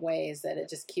different ways that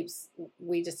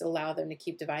we just allow them to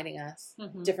keep dividing us.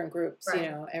 Different groups,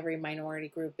 right. Every minority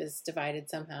group is divided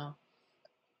somehow.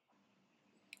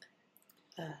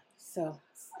 So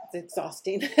it's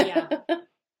exhausting. Yeah.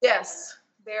 Yes,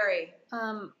 very.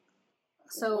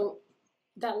 So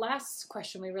that last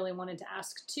question we really wanted to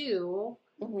ask too,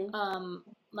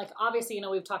 like obviously,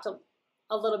 we've talked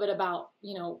a little bit about,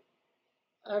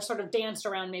 or sort of danced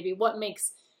around maybe what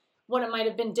might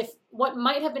have been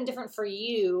different for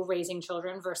you raising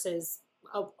children versus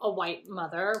a white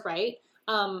mother, right?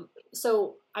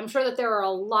 So I'm sure that there are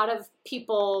a lot of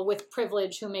people with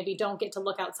privilege who maybe don't get to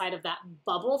look outside of that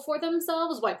bubble for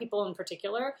themselves, white people in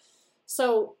particular.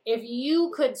 So if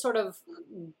you could sort of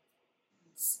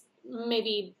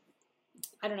maybe,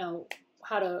 I don't know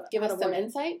how to give us some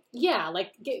insight. Yeah,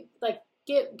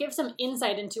 give some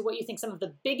insight into what you think some of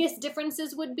the biggest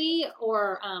differences would be,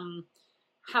 or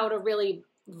how to really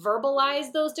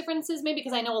verbalize those differences, maybe,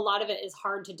 because I know a lot of it is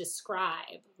hard to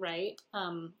describe, right?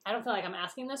 I don't feel like I'm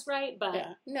asking this right, but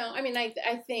yeah. No, I mean, I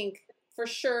think for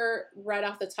sure right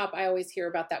off the top, I always hear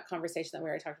about that conversation that we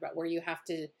already talked about, where you have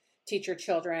to teach your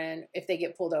children, if they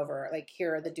get pulled over, like,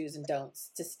 here are the do's and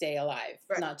don'ts to stay alive,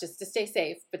 right. Not just to stay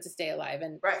safe, but to stay alive.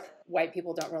 And right. White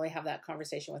people don't really have that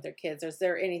conversation with their kids. Is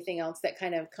there anything else that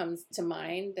kind of comes to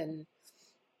mind and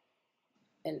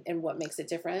what makes it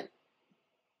different?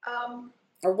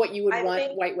 Or what you would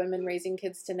want white women raising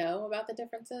kids to know about the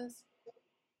differences?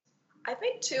 I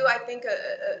think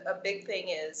a big thing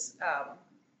is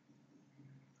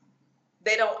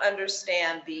they don't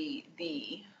understand the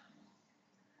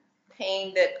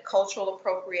pain that cultural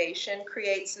appropriation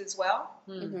creates as well.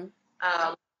 Mm-hmm.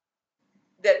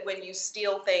 That when you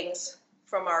steal things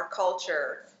from our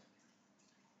culture,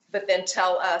 but then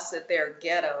tell us that they're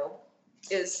ghetto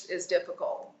is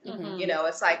difficult. Mm-hmm.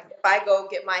 It's like, if I go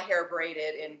get my hair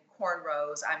braided in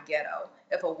cornrows, I'm ghetto.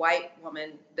 If a white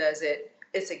woman does it,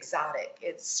 it's exotic,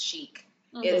 it's chic.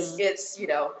 Mm-hmm. It's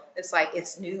it's like,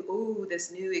 it's new, ooh,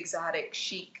 this new exotic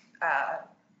chic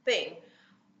thing.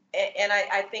 And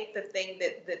I think the thing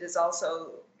that is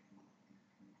also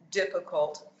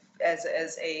difficult as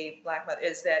a Black mother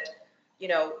is that,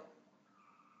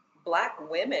 Black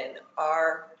women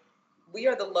we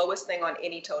are the lowest thing on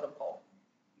any totem pole.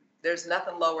 There's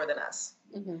nothing lower than us.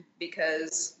 Mm-hmm.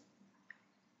 Because,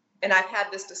 and I've had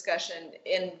this discussion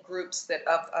in groups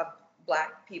of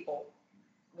Black people,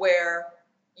 where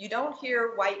you don't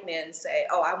hear white men say,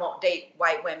 oh, I won't date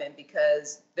white women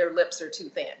because their lips are too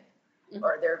thin. Mm-hmm.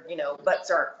 Or their,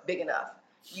 butts aren't big enough.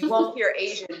 You won't hear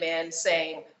Asian men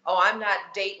saying, oh, I'm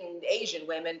not dating Asian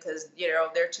women because,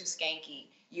 they're too skanky.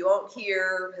 You won't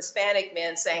hear Hispanic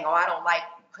men saying, oh, I don't like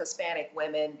Hispanic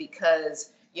women because,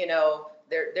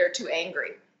 they're too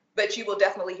angry. But you will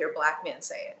definitely hear Black men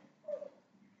say it.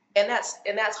 And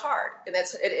that's hard. And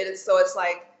so it's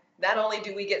like, not only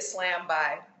do we get slammed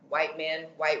by white men,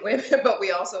 white women, but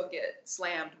we also get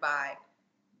slammed by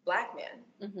Black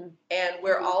men. Mm-hmm. And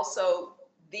we're also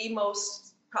the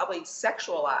most probably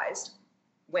sexualized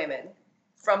women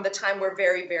from the time we're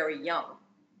very, very young.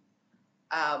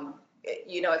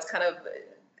 It's kind of,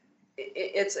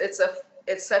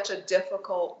 it's such a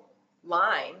difficult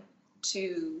line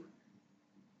to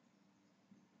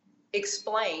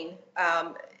explain.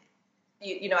 I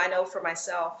know for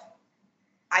myself,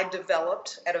 I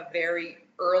developed at a very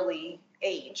early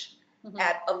age, mm-hmm.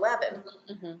 at 11.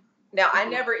 Mm-hmm. Now,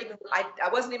 I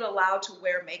wasn't even allowed to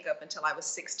wear makeup until I was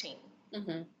 16.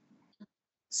 Mm-hmm.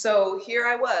 So here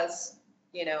I was,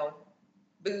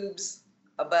 boobs,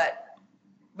 a butt,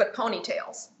 but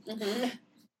ponytails. Mm-hmm.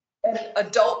 And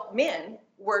adult men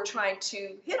were trying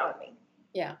to hit on me.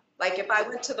 Yeah. Like, if I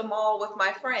went to the mall with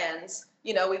my friends,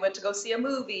 we went to go see a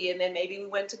movie, and then maybe we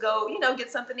went to go,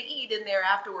 get something to eat in there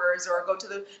afterwards, or go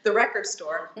to the record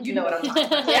store. You know what I'm talking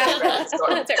about. Yeah, record store.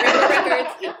 That's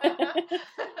records.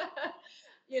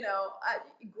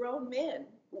 Grown men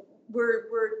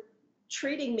were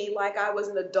treating me like I was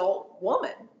an adult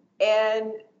woman.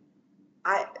 And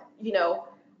I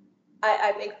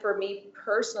think for me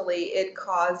personally, it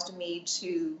caused me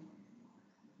to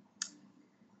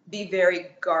be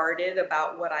very guarded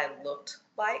about what I looked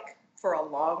like for a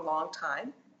long, long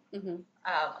time. Mm-hmm.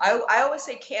 I always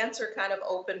say cancer kind of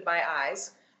opened my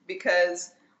eyes,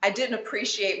 because I didn't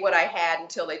appreciate what I had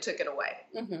until they took it away.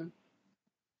 Mm-hmm.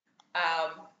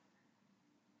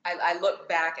 I look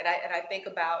back and I think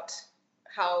about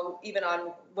how, even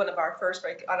on our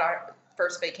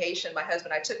first vacation, my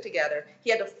husband and I took together, he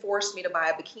had to force me to buy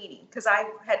a bikini because I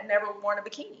had never worn a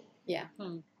bikini. Yeah.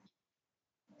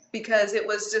 Because it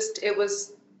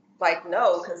was like,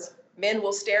 no, because men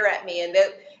will stare at me, and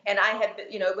and I had been,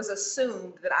 it was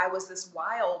assumed that I was this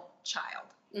wild child.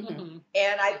 Mm-hmm.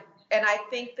 And I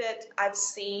think that I've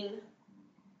seen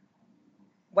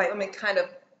white women kind of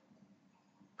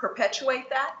perpetuate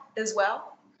that as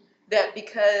well. That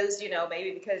because,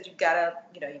 maybe because you've got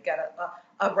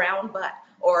a round butt,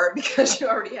 or because you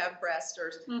already have breasts,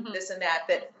 or this and that,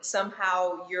 that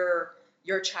somehow your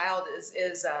child is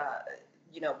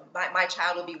my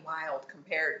child will be wild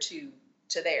compared to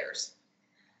theirs.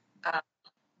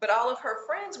 But all of her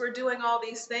friends were doing all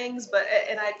these things,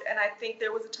 and I think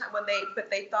there was a time when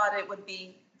they thought it would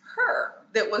be her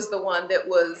that was the one that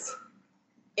was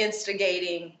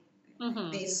instigating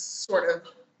these sort of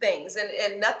things,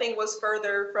 and nothing was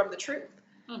further from the truth.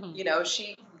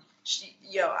 She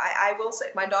I will say,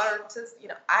 my daughter says,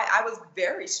 I was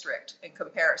very strict in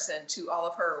comparison to all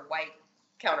of her white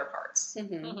counterparts.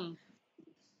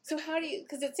 So how do you,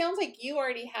 because it sounds like you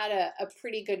already had a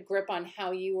pretty good grip on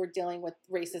how you were dealing with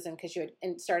racism because you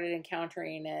had started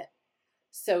encountering it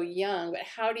so young, but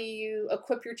how do you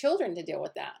equip your children to deal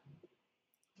with that?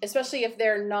 Especially if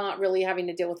they're not really having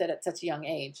to deal with it at such a young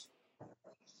age.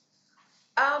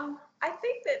 I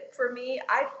think that for me,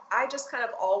 I just kind of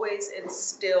always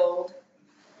instilled,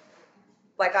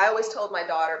 like I always told my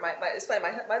daughter, it's funny,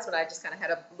 my husband and I just kind of had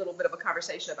a little bit of a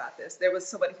conversation about this. There was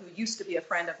somebody who used to be a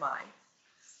friend of mine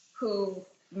who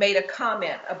made a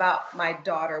comment about my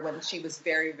daughter when she was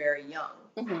very, very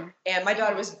young. And my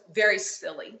daughter was very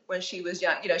silly when she was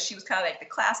young. She was kind of like the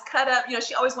class cut up.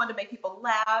 She always wanted to make people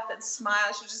laugh and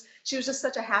smile. She was just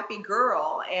such a happy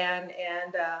girl. And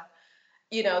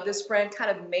this friend kind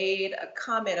of made a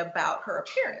comment about her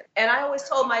appearance. And I always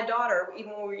told my daughter,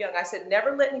 even when we were young, I said,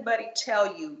 never let anybody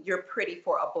tell you you're pretty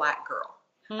for a black girl.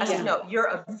 I said, no, you're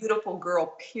a beautiful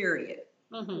girl, period.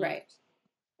 Right.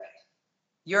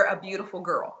 You're a beautiful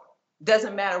girl.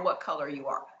 Doesn't matter what color you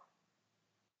are.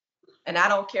 And I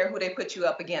don't care who they put you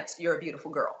up against. You're a beautiful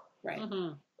girl. Right.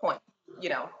 Point.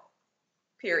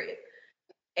 Period.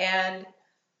 And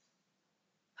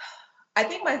I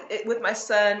think with my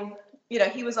son,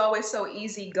 he was always so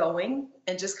easygoing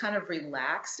and just kind of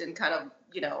relaxed and kind of,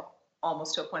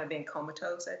 almost to a point of being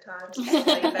comatose at times,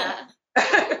 like that.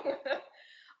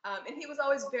 And he was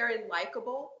always very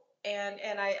likable. And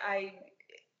I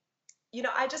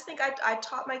just think I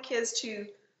taught my kids to,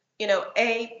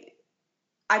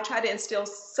 I try to instill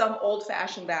some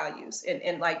old-fashioned values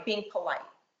in like being polite.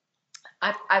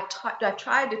 I've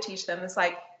tried to teach them. It's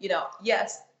like,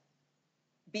 yes,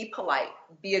 be polite,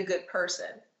 be a good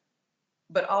person,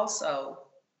 but also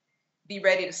be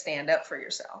ready to stand up for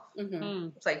yourself.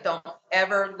 It's like, don't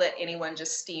ever let anyone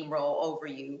just steamroll over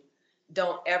you.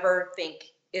 Don't ever think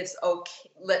it's okay.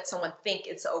 Let someone think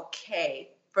it's okay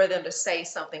for them to say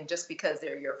something just because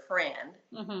they're your friend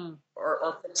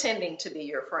or pretending to be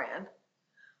your friend.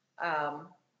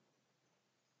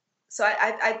 So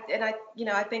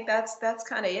I think that's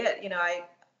kind of it.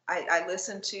 I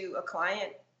listened to a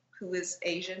client who is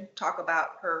Asian talk about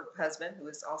her husband, who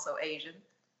is also Asian,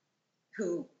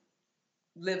 who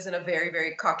lives in a very,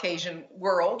 very Caucasian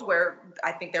world where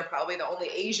I think they're probably the only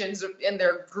Asians in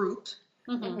their group.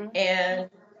 And,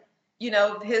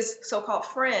 his so-called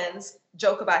friends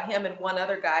joke about him and one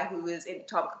other guy who is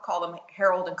call them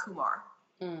Harold and Kumar.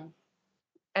 And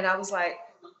I was like,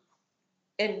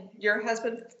 and your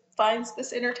husband finds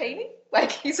this entertaining?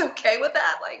 Like, he's okay with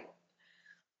that? Like,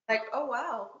 oh,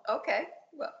 wow. Okay.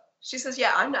 Well, she says,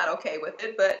 yeah, I'm not okay with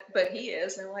it, but he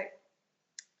is. And I'm like,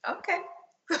 okay.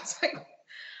 It's like,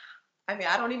 I mean,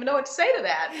 I don't even know what to say to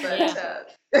that,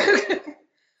 but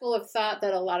full of thought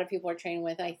that a lot of people are trained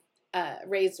with,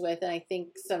 raised with, and I think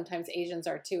sometimes Asians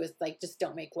are too, is like, just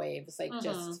don't make waves, like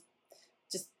just,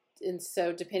 and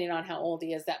so depending on how old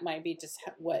he is, that might be just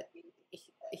what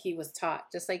he was taught,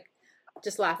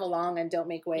 just laugh along and don't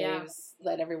make waves,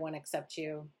 let everyone accept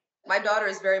you. My daughter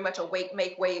is very much a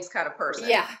make waves kind of person.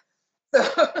 Yeah. So.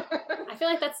 I feel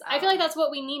like that's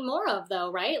what we need more of,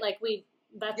 though, right? Like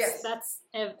that's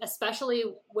especially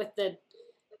with the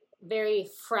very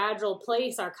fragile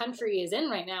place our country is in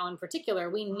right now in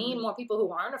particular. We need more people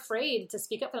who aren't afraid to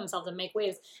speak up for themselves and make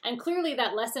waves. And clearly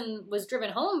that lesson was driven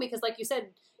home because, like you said,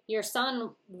 your son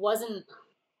wasn't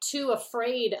too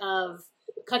afraid of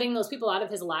cutting those people out of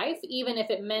his life, even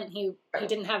if it meant he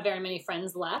didn't have very many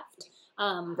friends left.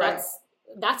 Right.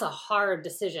 That's a hard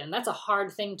decision. That's a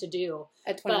hard thing to do.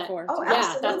 At 24. But,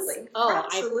 absolutely.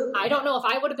 Absolutely. I don't know if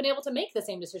I would have been able to make the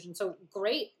same decision. So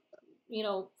great,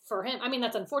 for him. I mean,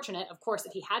 that's unfortunate, of course,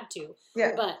 that he had to.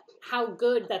 Yeah. But how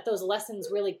good that those lessons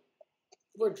really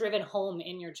were driven home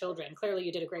in your children. Clearly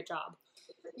you did a great job.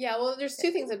 Yeah, well, there's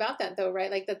two things about that though, right?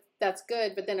 Like that's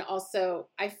good, but then also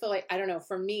I feel like, I don't know,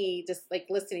 for me, just like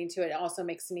listening to it also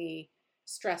makes me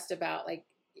stressed about like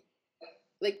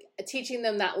teaching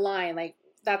them that line, like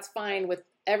that's fine with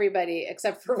everybody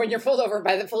except for when you're pulled over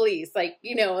by the police. Like,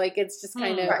 like it's just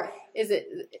kind of, Right.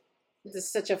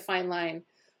 This such a fine line.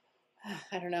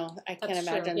 I don't know. I can't That's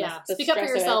imagine. true. Yeah. The Speak up for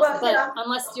stress of it. yourself, Well, but yeah.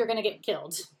 unless you're going to get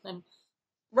killed, then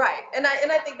Right, and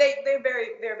I think they're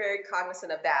very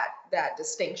cognizant of that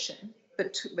distinction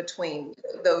between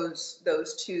those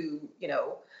two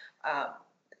uh,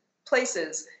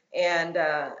 places, and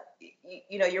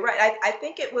you're right. I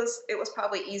think it was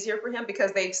probably easier for him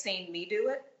because they've seen me do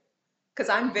it, because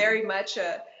I'm very much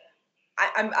I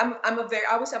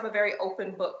always have a very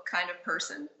open book kind of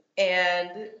person,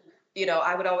 and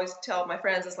I would always tell my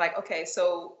friends, it's like, okay,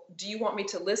 so do you want me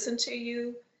to listen to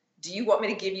you? Do you want me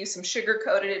to give you some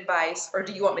sugar-coated advice, or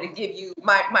do you want me to give you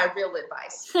my real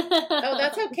advice? Oh,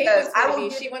 that's how Kate Because wants me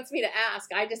to be. She wants me to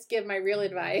ask. I just give my real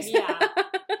advice. Yeah.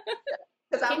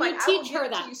 Because I'm like, I will give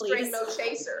it to you straight, no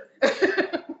chaser.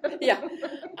 Yeah.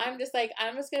 I'm just going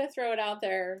to throw it out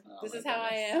there. Oh, this is my how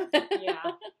I am. Yeah.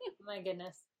 My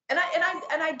goodness. And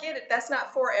I get it. That's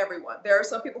not for everyone. There are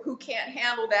some people who can't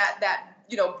handle that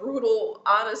brutal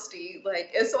honesty.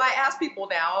 Like, and so I ask people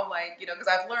now. I'm like, because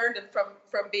I've learned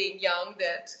from being young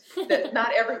that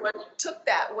not everyone took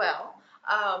that well.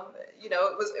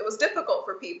 It was difficult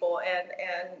for people, and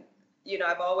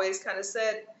I've always kind of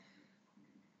said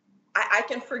I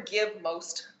can forgive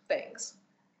most things.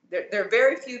 There are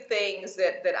very few things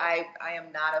that I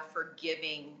am not a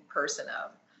forgiving person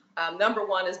of. Number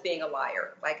one is being a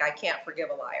liar. Like, I can't forgive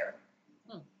a liar.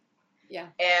 Yeah.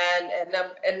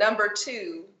 And number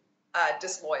two,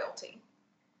 disloyalty.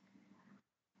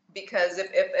 Because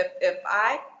if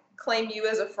I claim you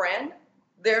as a friend,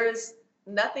 there is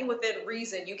nothing within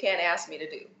reason you can't ask me to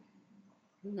do.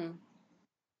 Mm-hmm.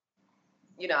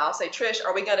 I'll say, Trish,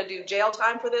 are we going to do jail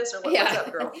time for this, or what's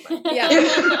up, girl? Yeah.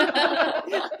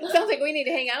 It sounds like we need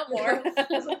to hang out more.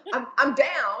 I'm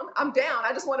down.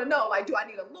 I just want to know, like, do I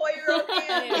need a lawyer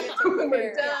again? When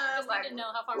we're done, like,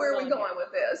 where are we going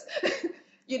with this?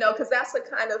 Because that's the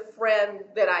kind of friend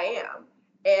that I am.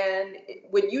 And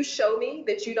when you show me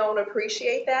that you don't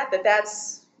appreciate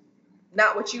that's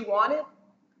not what you wanted,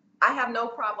 I have no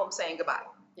problem saying goodbye.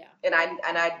 Yeah. And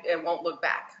I won't look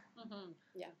back. Mm-hmm.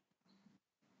 Yeah.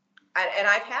 And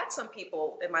I've had some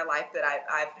people in my life that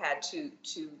I've had to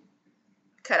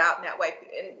cut out in that way,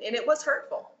 and it was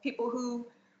hurtful. People who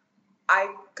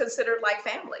I considered like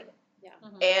family. Yeah.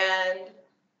 Mm-hmm.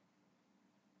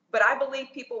 But I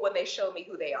believe people when they show me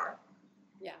who they are.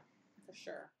 Yeah, for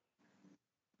sure.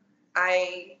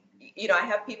 I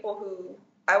have people who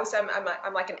I always say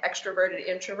I'm like an extroverted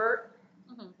introvert.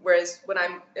 Mm-hmm. Whereas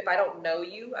if I don't know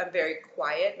you, I'm very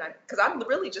quiet, and because I'm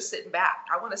really just sitting back.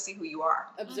 I want to see who you are.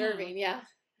 Observing, yeah.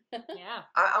 Yeah.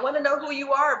 I want to know who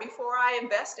you are before I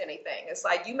invest anything. It's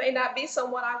like, you may not be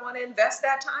someone I want to invest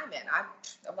that time in. I'm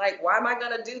like, why am I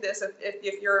going to do this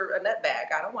if you're a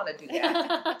nutbag? I don't want to do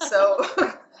that. So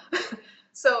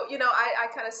I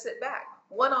kind of sit back.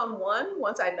 One-on-one,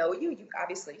 once I know you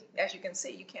obviously, as you can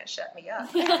see, you can't shut me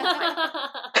up.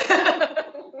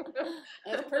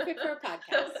 That's perfect for a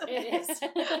podcast. It is.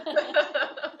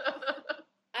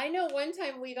 I know one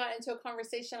time we got into a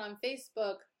conversation on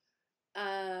Facebook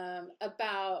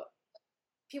about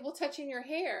people touching your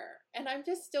hair, and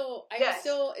it's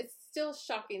still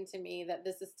shocking to me that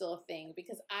this is still a thing,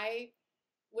 because I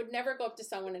would never go up to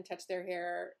someone and touch their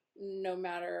hair, no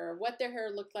matter what their hair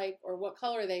looked like or what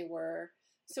color they were.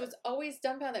 So it's always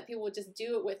dumbfounded that people would just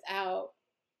do it without,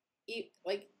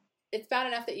 like, it's bad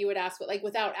enough that you would ask, but like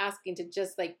without asking, to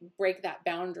just like break that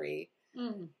boundary.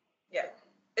 Mm. Yeah,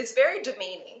 it's very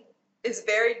demeaning.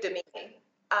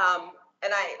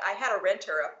 And I had a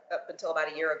renter up until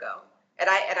about a year ago, and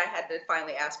I had to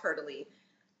finally ask her to leave.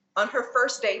 On her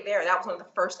first day there, that was one of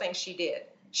the first things she did.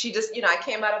 She just, I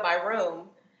came out of my room,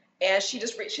 and she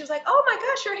was like, "Oh my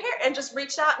gosh, your hair," and just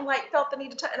reached out and like felt the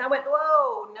need to touch. And I went,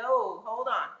 "Whoa, no, hold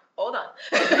on."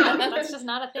 That's just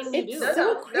not a thing you do. It's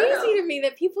so crazy to me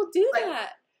that people do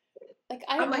that. Like,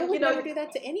 I would never do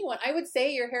that to anyone. I would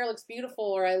say your hair looks beautiful,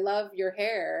 or I love your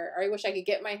hair, or I wish I could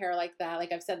get my hair like that.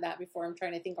 Like, I've said that before. I'm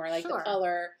trying to think, or I like the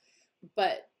color.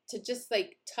 But to just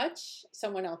like touch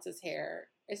someone else's hair,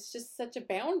 it's just such a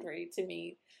boundary to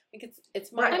me. Like,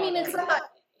 it's my. I mean,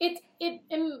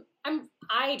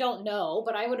 I don't know,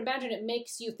 but I would imagine it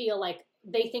makes you feel like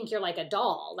they think you're like a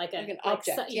doll, like an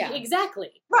object. Yeah,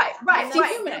 exactly. Right.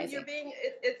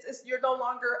 You're no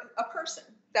longer a person.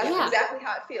 That's Yeah. exactly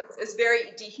how it feels. It's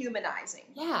very dehumanizing.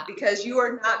 Yeah. Because you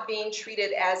are not being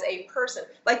treated as a person.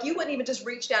 Like you wouldn't even just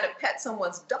reach down and pet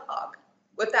someone's dog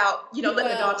without, letting the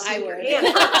dog I sniff your would. hand.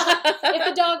 If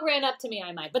the dog ran up to me,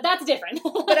 I might, but that's different.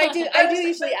 But I do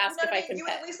usually ask if I can You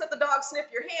would pet. at least let the dog sniff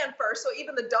your hand first, so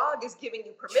even the dog is giving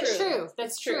you permission. True.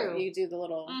 That's It's true. true. You do the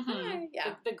little, Mm-hmm. hi,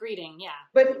 yeah. The greeting, yeah.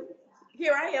 But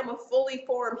here I am, a fully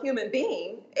formed human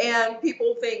being, and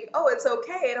people think, oh, it's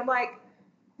okay. And I'm like,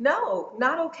 no,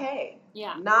 not okay.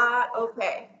 Yeah. Not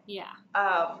okay. Yeah.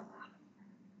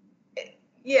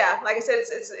 Yeah, like I said,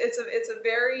 it's a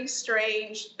very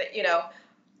strange,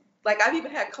 like I've even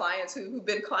had clients who've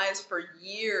been clients for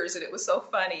years, and it was so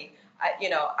funny. I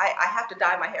have to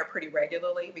dye my hair pretty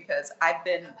regularly because I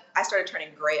started turning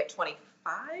gray at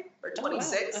 25 or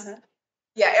 26. Oh, wow.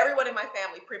 Yeah, everyone in my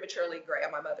family prematurely gray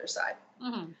on my mother's side.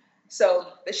 Mm-hmm. So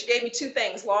she gave me two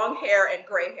things: long hair and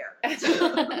gray hair.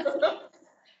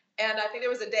 And I think there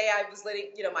was a day I was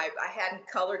letting, I hadn't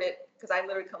colored it because I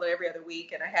literally color every other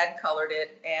week, and I hadn't colored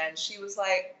it. And she was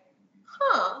like,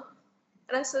 huh.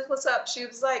 And I said, what's up? She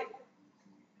was like,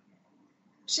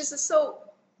 she says, so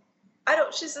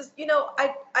she says,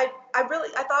 I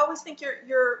always think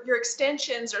your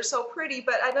extensions are so pretty,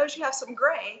 but I noticed you have some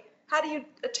gray. How do you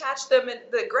attach them and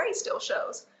the gray still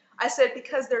shows? I said,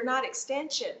 because they're not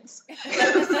extensions.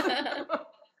 I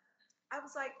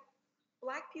was like,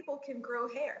 Black people can grow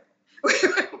hair.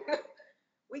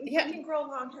 We can grow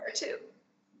long hair too.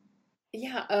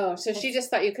 Yeah. Oh, so she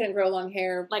just thought you couldn't grow long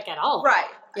hair. Like at all. Right.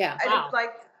 Yeah. Wow.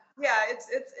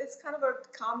 It's kind of a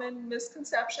common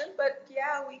misconception, but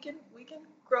yeah, we can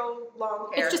grow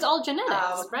long hair. It's just all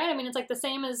genetics, right? I mean, it's like the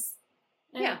same as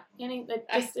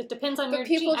it depends on your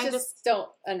people gene. just don't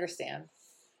understand.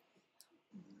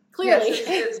 Clearly,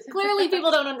 yes, clearly people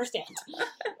don't understand.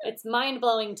 It's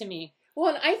mind-blowing to me.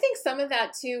 Well, and I think some of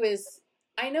that too is,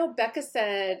 I know Becca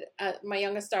said, my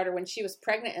youngest daughter, when she was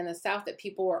pregnant in the South, that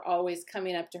people were always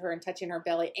coming up to her and touching her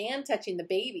belly and touching the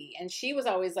baby. And she was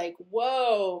always like,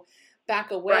 whoa,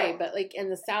 back away. Right. But like in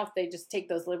the South, they just take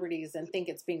those liberties and think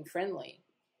it's being friendly.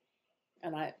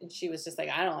 And she was just like,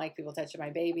 I don't like people touching my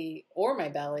baby or my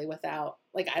belly without,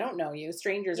 like, I don't know you,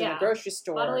 strangers in a grocery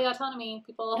store. Bodily autonomy,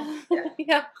 people.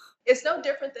 Yeah. It's no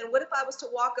different than what if I was to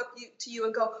walk up to you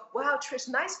and go, wow, Trish,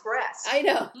 nice breasts. I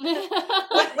know.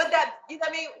 would that,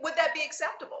 would that be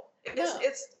acceptable?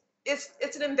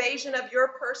 It's an invasion of your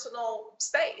personal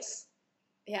space.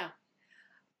 Yeah.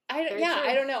 I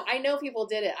don't know. I know people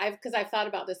did it. Because I've thought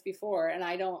about this before, and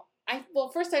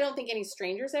first, I don't think any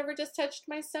strangers ever just touched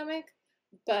my stomach,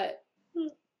 but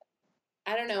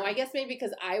I don't know. I guess maybe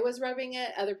because I was rubbing it,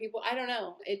 other people, I don't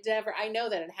know. I know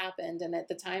that it happened, and at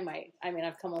the time,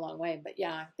 I've come a long way, but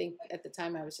yeah, I think at the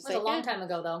time I was just it was a long time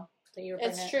ago, though, that you were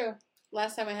pregnant. It's true.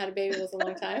 Last time I had a baby was a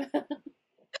long time.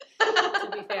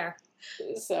 To be fair.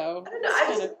 I So don't know.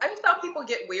 I just thought people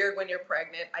get weird when you're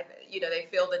pregnant. They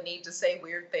feel the need to say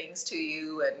weird things to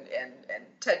you and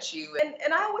touch you.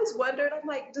 And I always wondered, I'm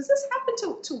like, does this happen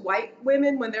to white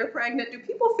women when they're pregnant? Do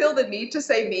people feel the need to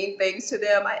say mean things to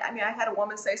them? I had a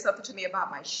woman say something to me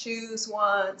about my shoes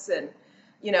once, and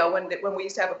when we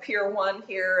used to have a Pier 1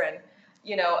 here, and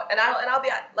I'll be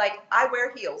like, I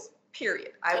wear heels.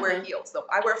 Period. I wear heels. So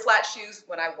I wear flat shoes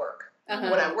when I work. Uh-huh.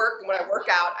 When I work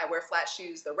out, I wear flat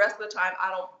shoes. The rest of the time, I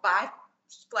don't buy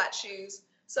flat shoes.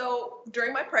 So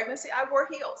during my pregnancy, I wore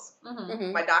heels.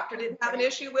 Mm-hmm. My doctor didn't have an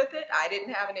issue with it. I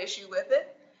didn't have an issue with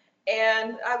it.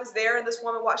 And I was there, and this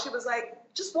woman she was like,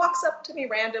 just walks up to me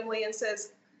randomly and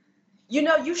says,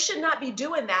 you should not be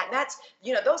doing that. And that's,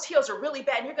 those heels are really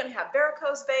bad. And you're going to have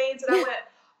varicose veins. And I went,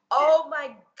 oh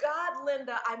my God,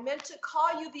 Linda, I meant to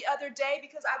call you the other day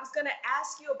because I was going to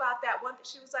ask you about that one.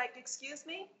 She was like, excuse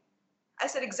me? I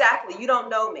said, exactly. You don't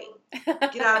know me.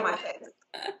 Get out of my face.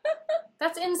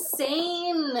 That's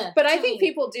insane. But I think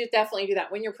people do definitely do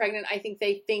that. When you're pregnant, I think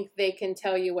they can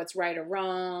tell you what's right or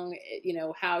wrong,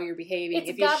 how you're behaving,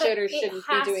 if you should or shouldn't be doing. It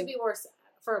has to be worse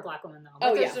for a Black woman,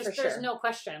 though. There's no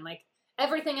question. Like,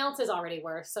 everything else is already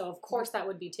worse, so of course that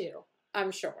would be too. I'm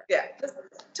sure. Yeah.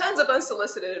 Tons of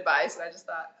unsolicited advice, and I just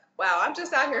thought, wow, I'm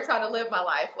just out here trying to live my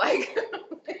life. Like,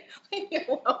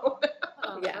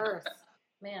 Earth.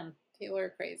 Man. People are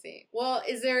crazy. Well,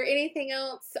 is there anything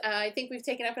else? I think we've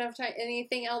taken up enough time.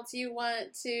 Anything else you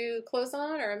want to close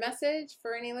on, or a message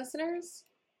for any listeners?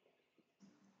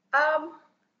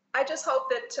 I just hope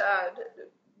that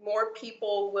more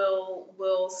people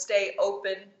will stay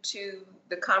open to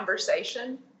the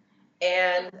conversation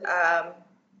and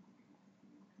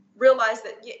realize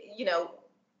that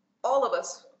all of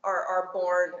us are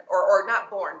born, or not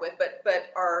born with,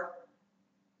 but are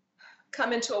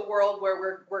come into a world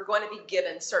where we're going to be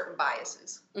given certain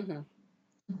biases. Mm-hmm.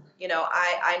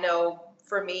 I know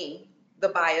for me, the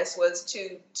bias was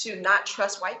to not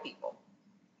trust white people.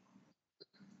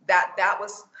 That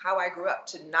was how I grew up,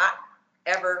 to not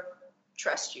ever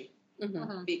trust you,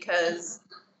 because,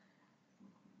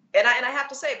 and I have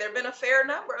to say, there have been a fair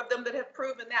number of them that have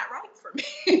proven that right for me.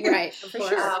 Right, for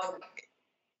sure.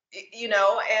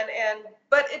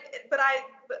 But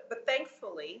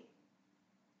thankfully,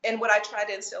 and what I try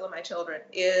to instill in my children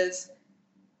is,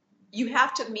 you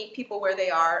have to meet people where they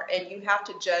are, and you have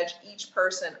to judge each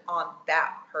person on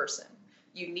that person.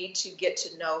 You need to get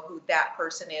to know who that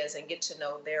person is and get to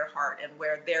know their heart and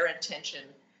where their intention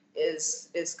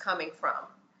is coming from.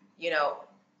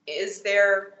 Is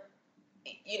there,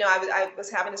 I was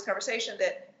having this conversation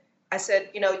that I said,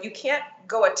 you can't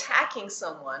go attacking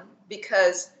someone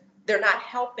because they're not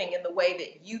helping in the way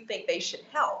that you think they should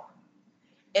help.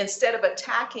 Instead of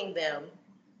attacking them,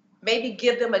 maybe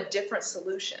give them a different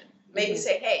solution. Maybe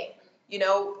say, hey,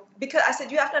 because I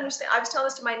said, you have to understand, I was telling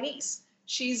this to my niece.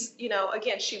 She's,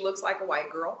 again, she looks like a white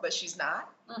girl, but she's not.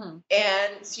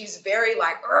 And she's very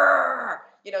like,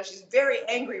 she's very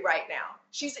angry right now.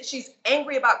 She's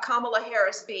angry about Kamala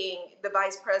Harris being the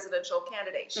vice presidential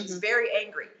candidate. She's very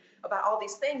angry about all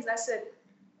these things. And I said,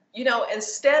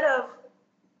 instead of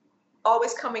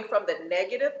always coming from the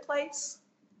negative place,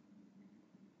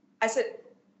 I said,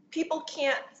 people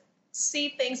can't see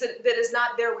things that is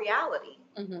not their reality.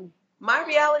 My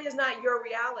reality is not your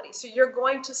reality. So you're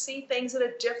going to see things in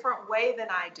a different way than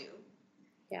I do.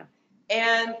 Yeah.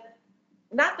 And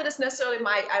not that it's necessarily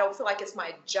I don't feel like it's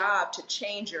my job to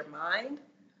change your mind.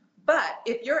 But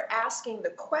if you're asking the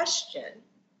question,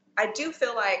 I do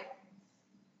feel like,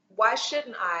 why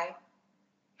shouldn't I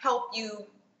help you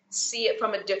see it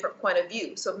from a different point of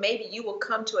view? So maybe you will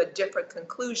come to a different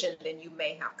conclusion than you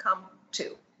may have come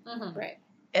to. Right.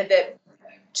 And that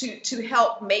to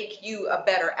help make you a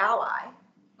better ally,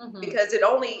 because it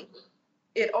only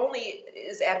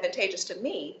is advantageous to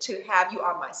me to have you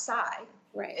on my side,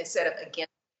 right, instead of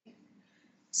against me.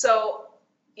 So,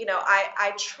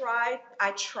 I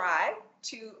try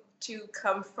to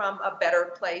come from a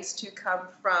better place, to come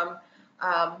from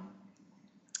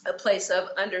a place of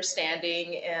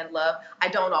understanding and love. I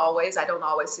don't always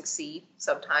succeed.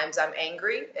 Sometimes I'm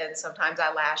angry, and sometimes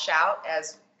I lash out,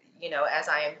 as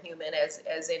I am human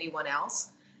as anyone else.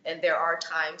 And there are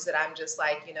times that I'm just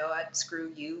like,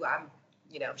 screw you. I'm,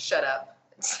 shut up.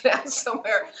 Sit down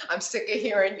somewhere. I'm sick of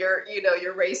hearing your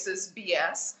racist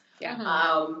BS. Yeah.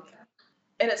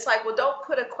 And it's like, well, don't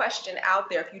put a question out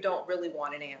there if you don't really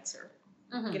want an answer.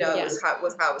 Was how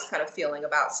I was kind of feeling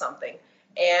about something.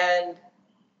 And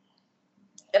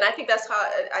I think that's how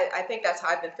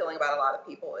I've been feeling about a lot of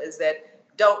people, is that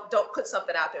don't put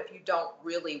something out there if you don't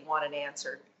really want an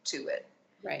answer to it.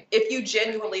 Right. If you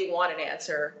genuinely want an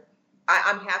answer,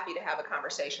 I'm happy to have a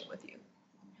conversation with you.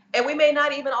 And we may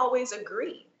not even always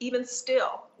agree, even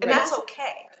still. And that's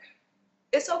okay.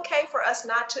 It's okay for us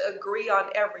not to agree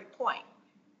on every point.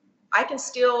 I can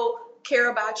still care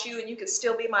about you, and you can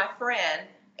still be my friend,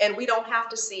 and we don't have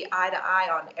to see eye to eye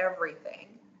on everything.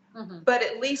 But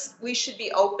at least we should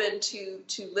be open to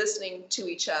listening to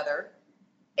each other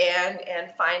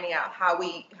and finding out how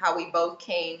we both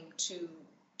came to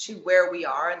where we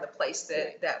are and the place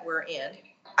that we're in.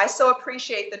 I so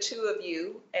appreciate the two of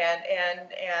you and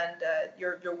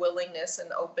your willingness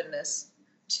and openness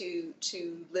to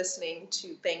listening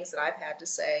to things that I've had to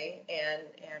say and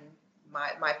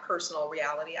my personal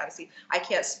reality. Obviously, I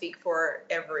can't speak for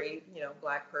every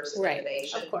Black person in the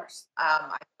nation. Of course.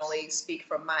 I can only speak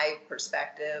from my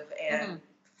perspective and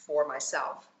for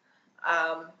myself.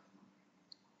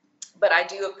 But I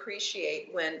do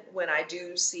appreciate when I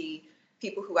do see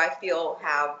people who I feel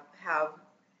have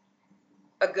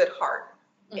a good heart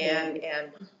and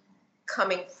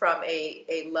coming from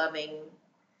a loving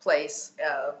place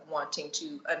of wanting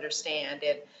to understand.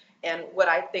 And what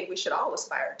I think we should all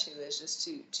aspire to is just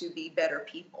to be better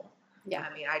people. Yeah.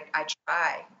 I mean,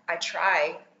 I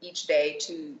try each day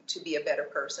to be a better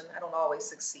person. I don't always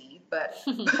succeed, but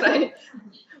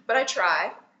I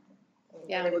try.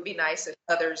 Yeah. And it would be nice if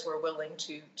others were willing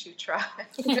to try.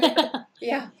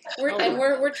 Yeah.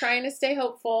 We're trying to stay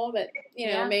hopeful that,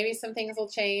 maybe some things will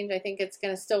change. I think it's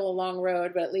going to still a long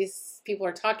road, but at least people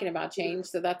are talking about change.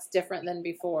 So that's different than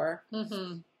before.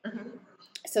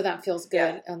 So that feels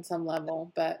good on some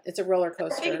level, but it's a roller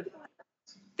coaster.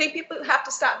 I think people have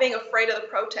to stop being afraid of the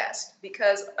protest,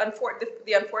 because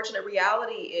the unfortunate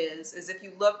reality is if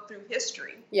you look through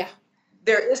history,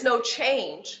 there is no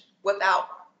change without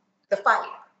the fight,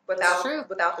 without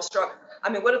the struggle. I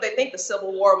mean, what do they think the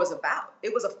Civil War was about?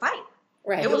 It was a fight.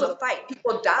 Right. It was a fight.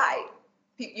 People died.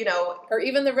 you know, or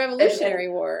even the Revolutionary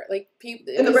War, like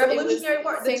people in the Revolutionary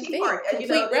War, the same Tea thing, Party, you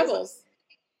complete know, rebels.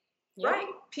 right?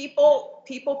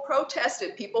 People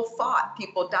protested, people fought,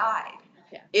 people died.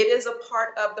 Yeah. It is a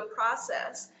part of the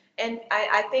process, and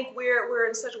I think we're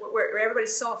in such where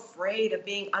everybody's so afraid of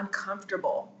being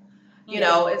uncomfortable. You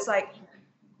know, it's like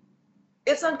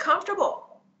it's uncomfortable.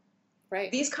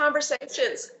 Right. These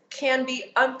conversations can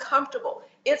be uncomfortable.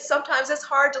 Sometimes it's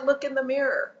hard to look in the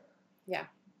mirror. Yeah.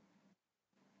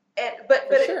 But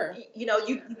sure. you know,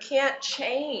 you can't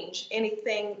change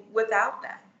anything without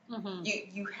that. Mm-hmm.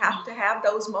 You have to have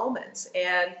those moments.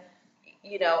 And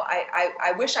you know,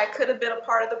 I wish I could have been a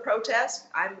part of the protest.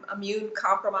 I'm immune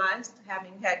compromised,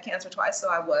 having had cancer twice, so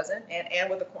I wasn't. And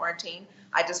with the quarantine,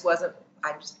 I just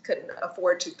couldn't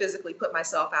afford to physically put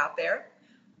myself out there.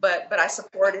 But I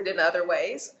supported in other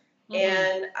ways. Mm-hmm.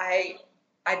 And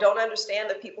I don't understand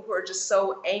the people who are just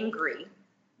so angry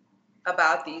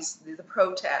about the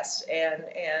protests and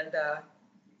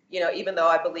you know, even though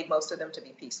I believe most of them to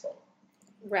be peaceful.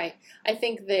 Right. I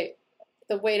think that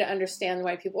the way to understand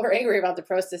why people are angry about the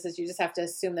protest is you just have to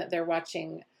assume that they're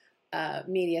watching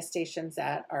media stations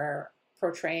that are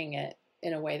portraying it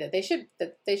in a way that they should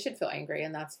feel angry,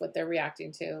 and that's what they're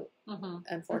reacting to. Mm-hmm.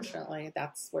 Unfortunately,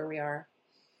 that's where we are.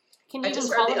 Can you even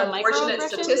call it a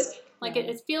microaggression? Like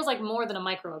it feels like more than a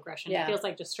microaggression. Yeah. It feels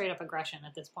like just straight up aggression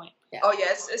at this point. Yeah. Oh yeah,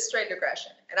 it's straight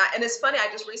aggression. And it's funny, I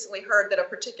just recently heard that a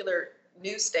particular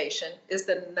news station is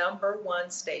the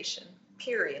 #1 station,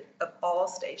 period, of all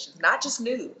stations, not just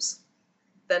news.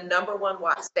 The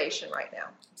 #1 station right now.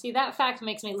 See, that fact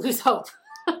makes me lose hope.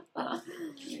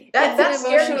 That's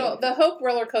emotional. The hope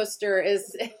roller coaster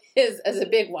is a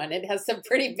big one. It has some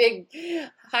pretty big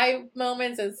high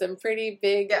moments and some pretty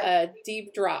big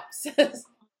deep drops.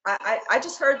 I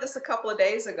just heard this a couple of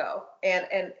days ago, and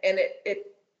it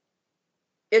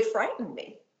frightened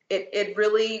me. It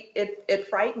really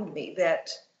frightened me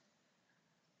that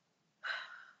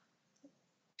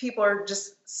people are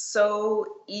just so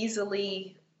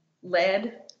easily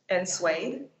led and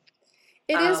swayed.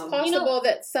 It is possible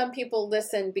that some people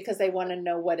listen because they want to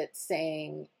know what it's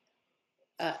saying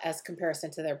as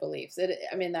comparison to their beliefs.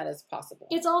 I mean, that is possible.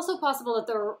 It's also possible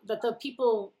that the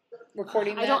people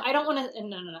recording I don't want to.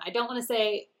 No. I don't want to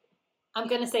say. I'm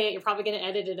going to say it. You're probably going to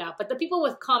edit it out. But the people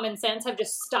with common sense have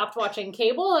just stopped watching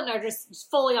cable and are just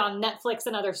fully on Netflix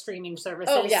and other streaming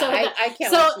services. Oh, yeah. So I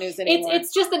can't watch news anymore.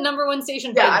 It's just the #1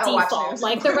 station by default.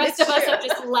 Like the rest of us have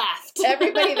just left.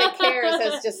 Everybody that cares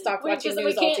has just stopped watching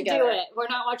news altogether. We can't do it. We're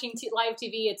not watching live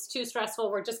TV. It's too stressful.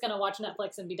 We're just going to watch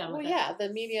Netflix and be done with it. Well, yeah. The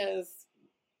media is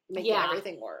making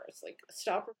everything worse. Like,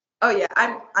 stop. Oh yeah,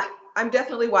 I'm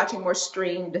definitely watching more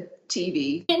streamed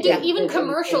TV. And even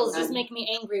commercials just make me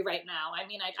angry right now. I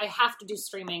mean, I have to do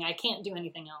streaming. I can't do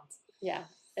anything else. Yeah,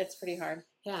 it's pretty hard.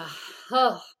 Yeah.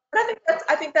 Oh. But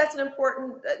I think that's an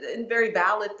important and very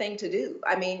valid thing to do.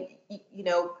 I mean, you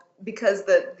know, because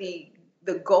the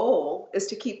goal is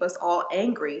to keep us all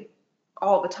angry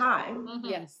all the time. Mm-hmm.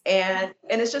 Yes. And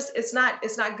it's not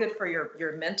good for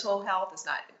your mental health. It's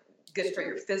not good for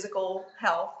your physical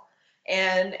health.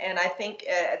 And I think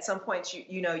at some point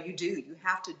you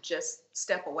have to just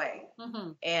step away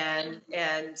and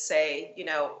say, you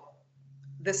know,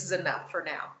 this is enough for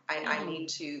now. I need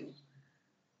to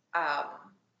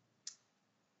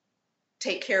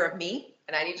take care of me,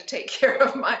 and I need to take care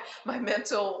of my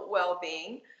mental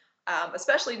well-being,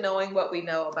 especially knowing what we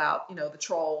know about, you know, the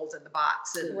trolls and the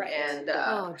bots and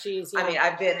oh geez, yeah. I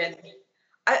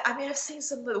mean, I've seen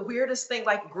some of the weirdest thing,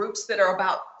 like groups that are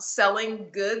about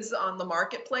selling goods on the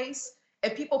marketplace,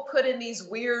 and people put in these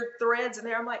weird threads in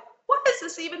there. I'm like, what is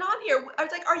this even on here? I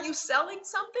was like, are you selling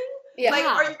something? Yeah. Like,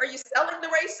 are you selling the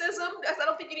racism? I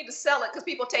don't think you need to sell it because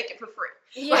people take it for free.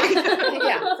 Yeah, like,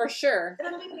 yeah, for sure. And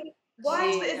I'm thinking, why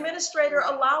is the administrator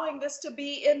allowing this to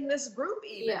be in this group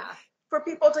even? Yeah. For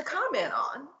people to comment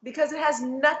on, because it has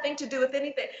nothing to do with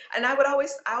anything. And I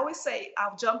always say,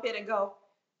 I'll jump in and go,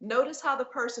 notice how the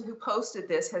person who posted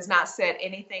this has not said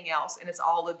anything else, and it's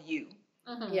all of you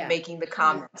making the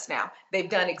comments now. They've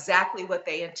done exactly what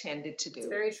they intended to do. It's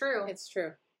very true. It's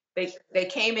true. They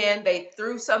came in, they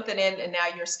threw something in, and now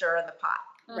you're stirring the pot.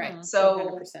 Right. So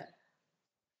 100%.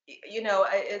 You know,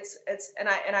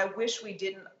 and I wish we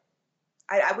didn't.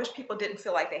 I wish people didn't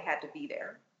feel like they had to be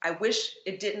there. I wish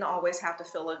it didn't always have to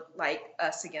feel like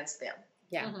us against them.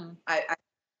 Yeah. I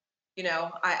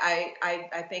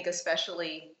think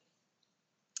especially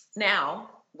now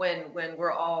when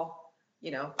we're all,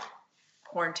 you know,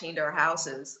 quarantined to our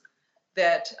houses,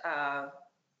 that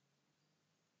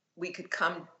we could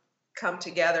come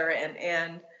together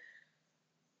and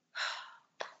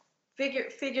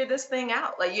figure this thing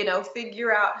out, like,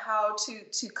 figure out how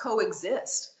to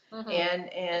coexist, and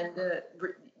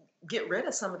get rid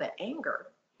of some of the anger.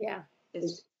 Yeah.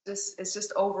 It's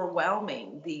just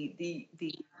overwhelming, the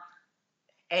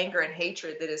anger and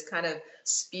hatred that is kind of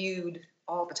spewed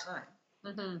all the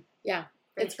time. Yeah.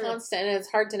 Very It's true. constant, and it's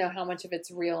hard to know how much of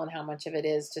it's real and how much of it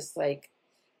is just like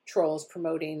trolls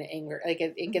promoting anger. Like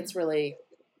it gets really,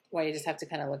 well, you just have to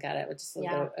kind of look at it with just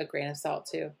a grain of salt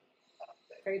too.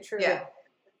 Very true. Yeah.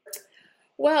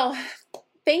 Well,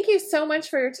 thank you so much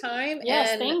for your time. Yes,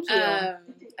 and, thank you.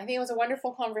 I think it was a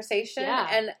wonderful conversation. Yeah.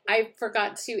 And I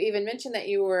forgot to even mention that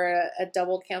you were a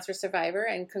double cancer survivor,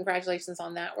 and congratulations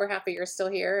on that. We're happy you're still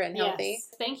here and healthy. Yes.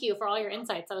 Thank you for all your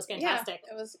insights. That was fantastic.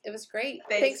 Yeah, it was great.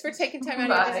 Thanks. Thanks for taking time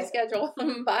out of your busy schedule.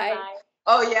 Bye. Bye.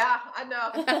 Oh yeah, I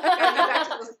know. Gotta get back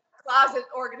to this closet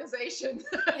organization.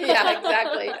 Yeah,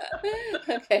 exactly.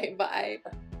 Okay, bye.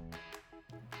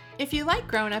 If you like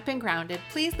Grown Up and Grounded,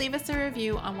 please leave us a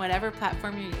review on whatever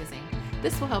platform you're using.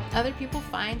 This will help other people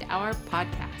find our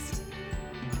podcast.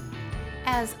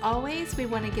 As always, we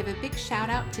want to give a big shout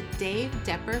out to Dave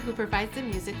Depper, who provides the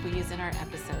music we use in our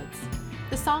episodes.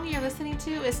 The song you're listening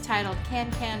to is titled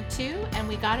Can Can 2, and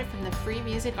we got it from the Free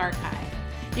Music Archive.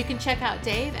 You can check out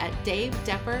Dave at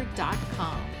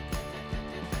davedepper.com.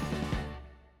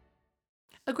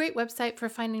 A great website for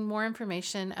finding more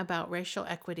information about racial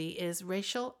equity is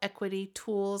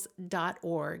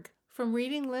racialequitytools.org. From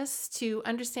reading lists to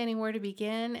understanding where to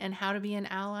begin and how to be an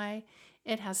ally,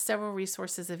 it has several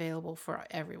resources available for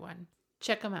everyone.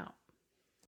 Check them out.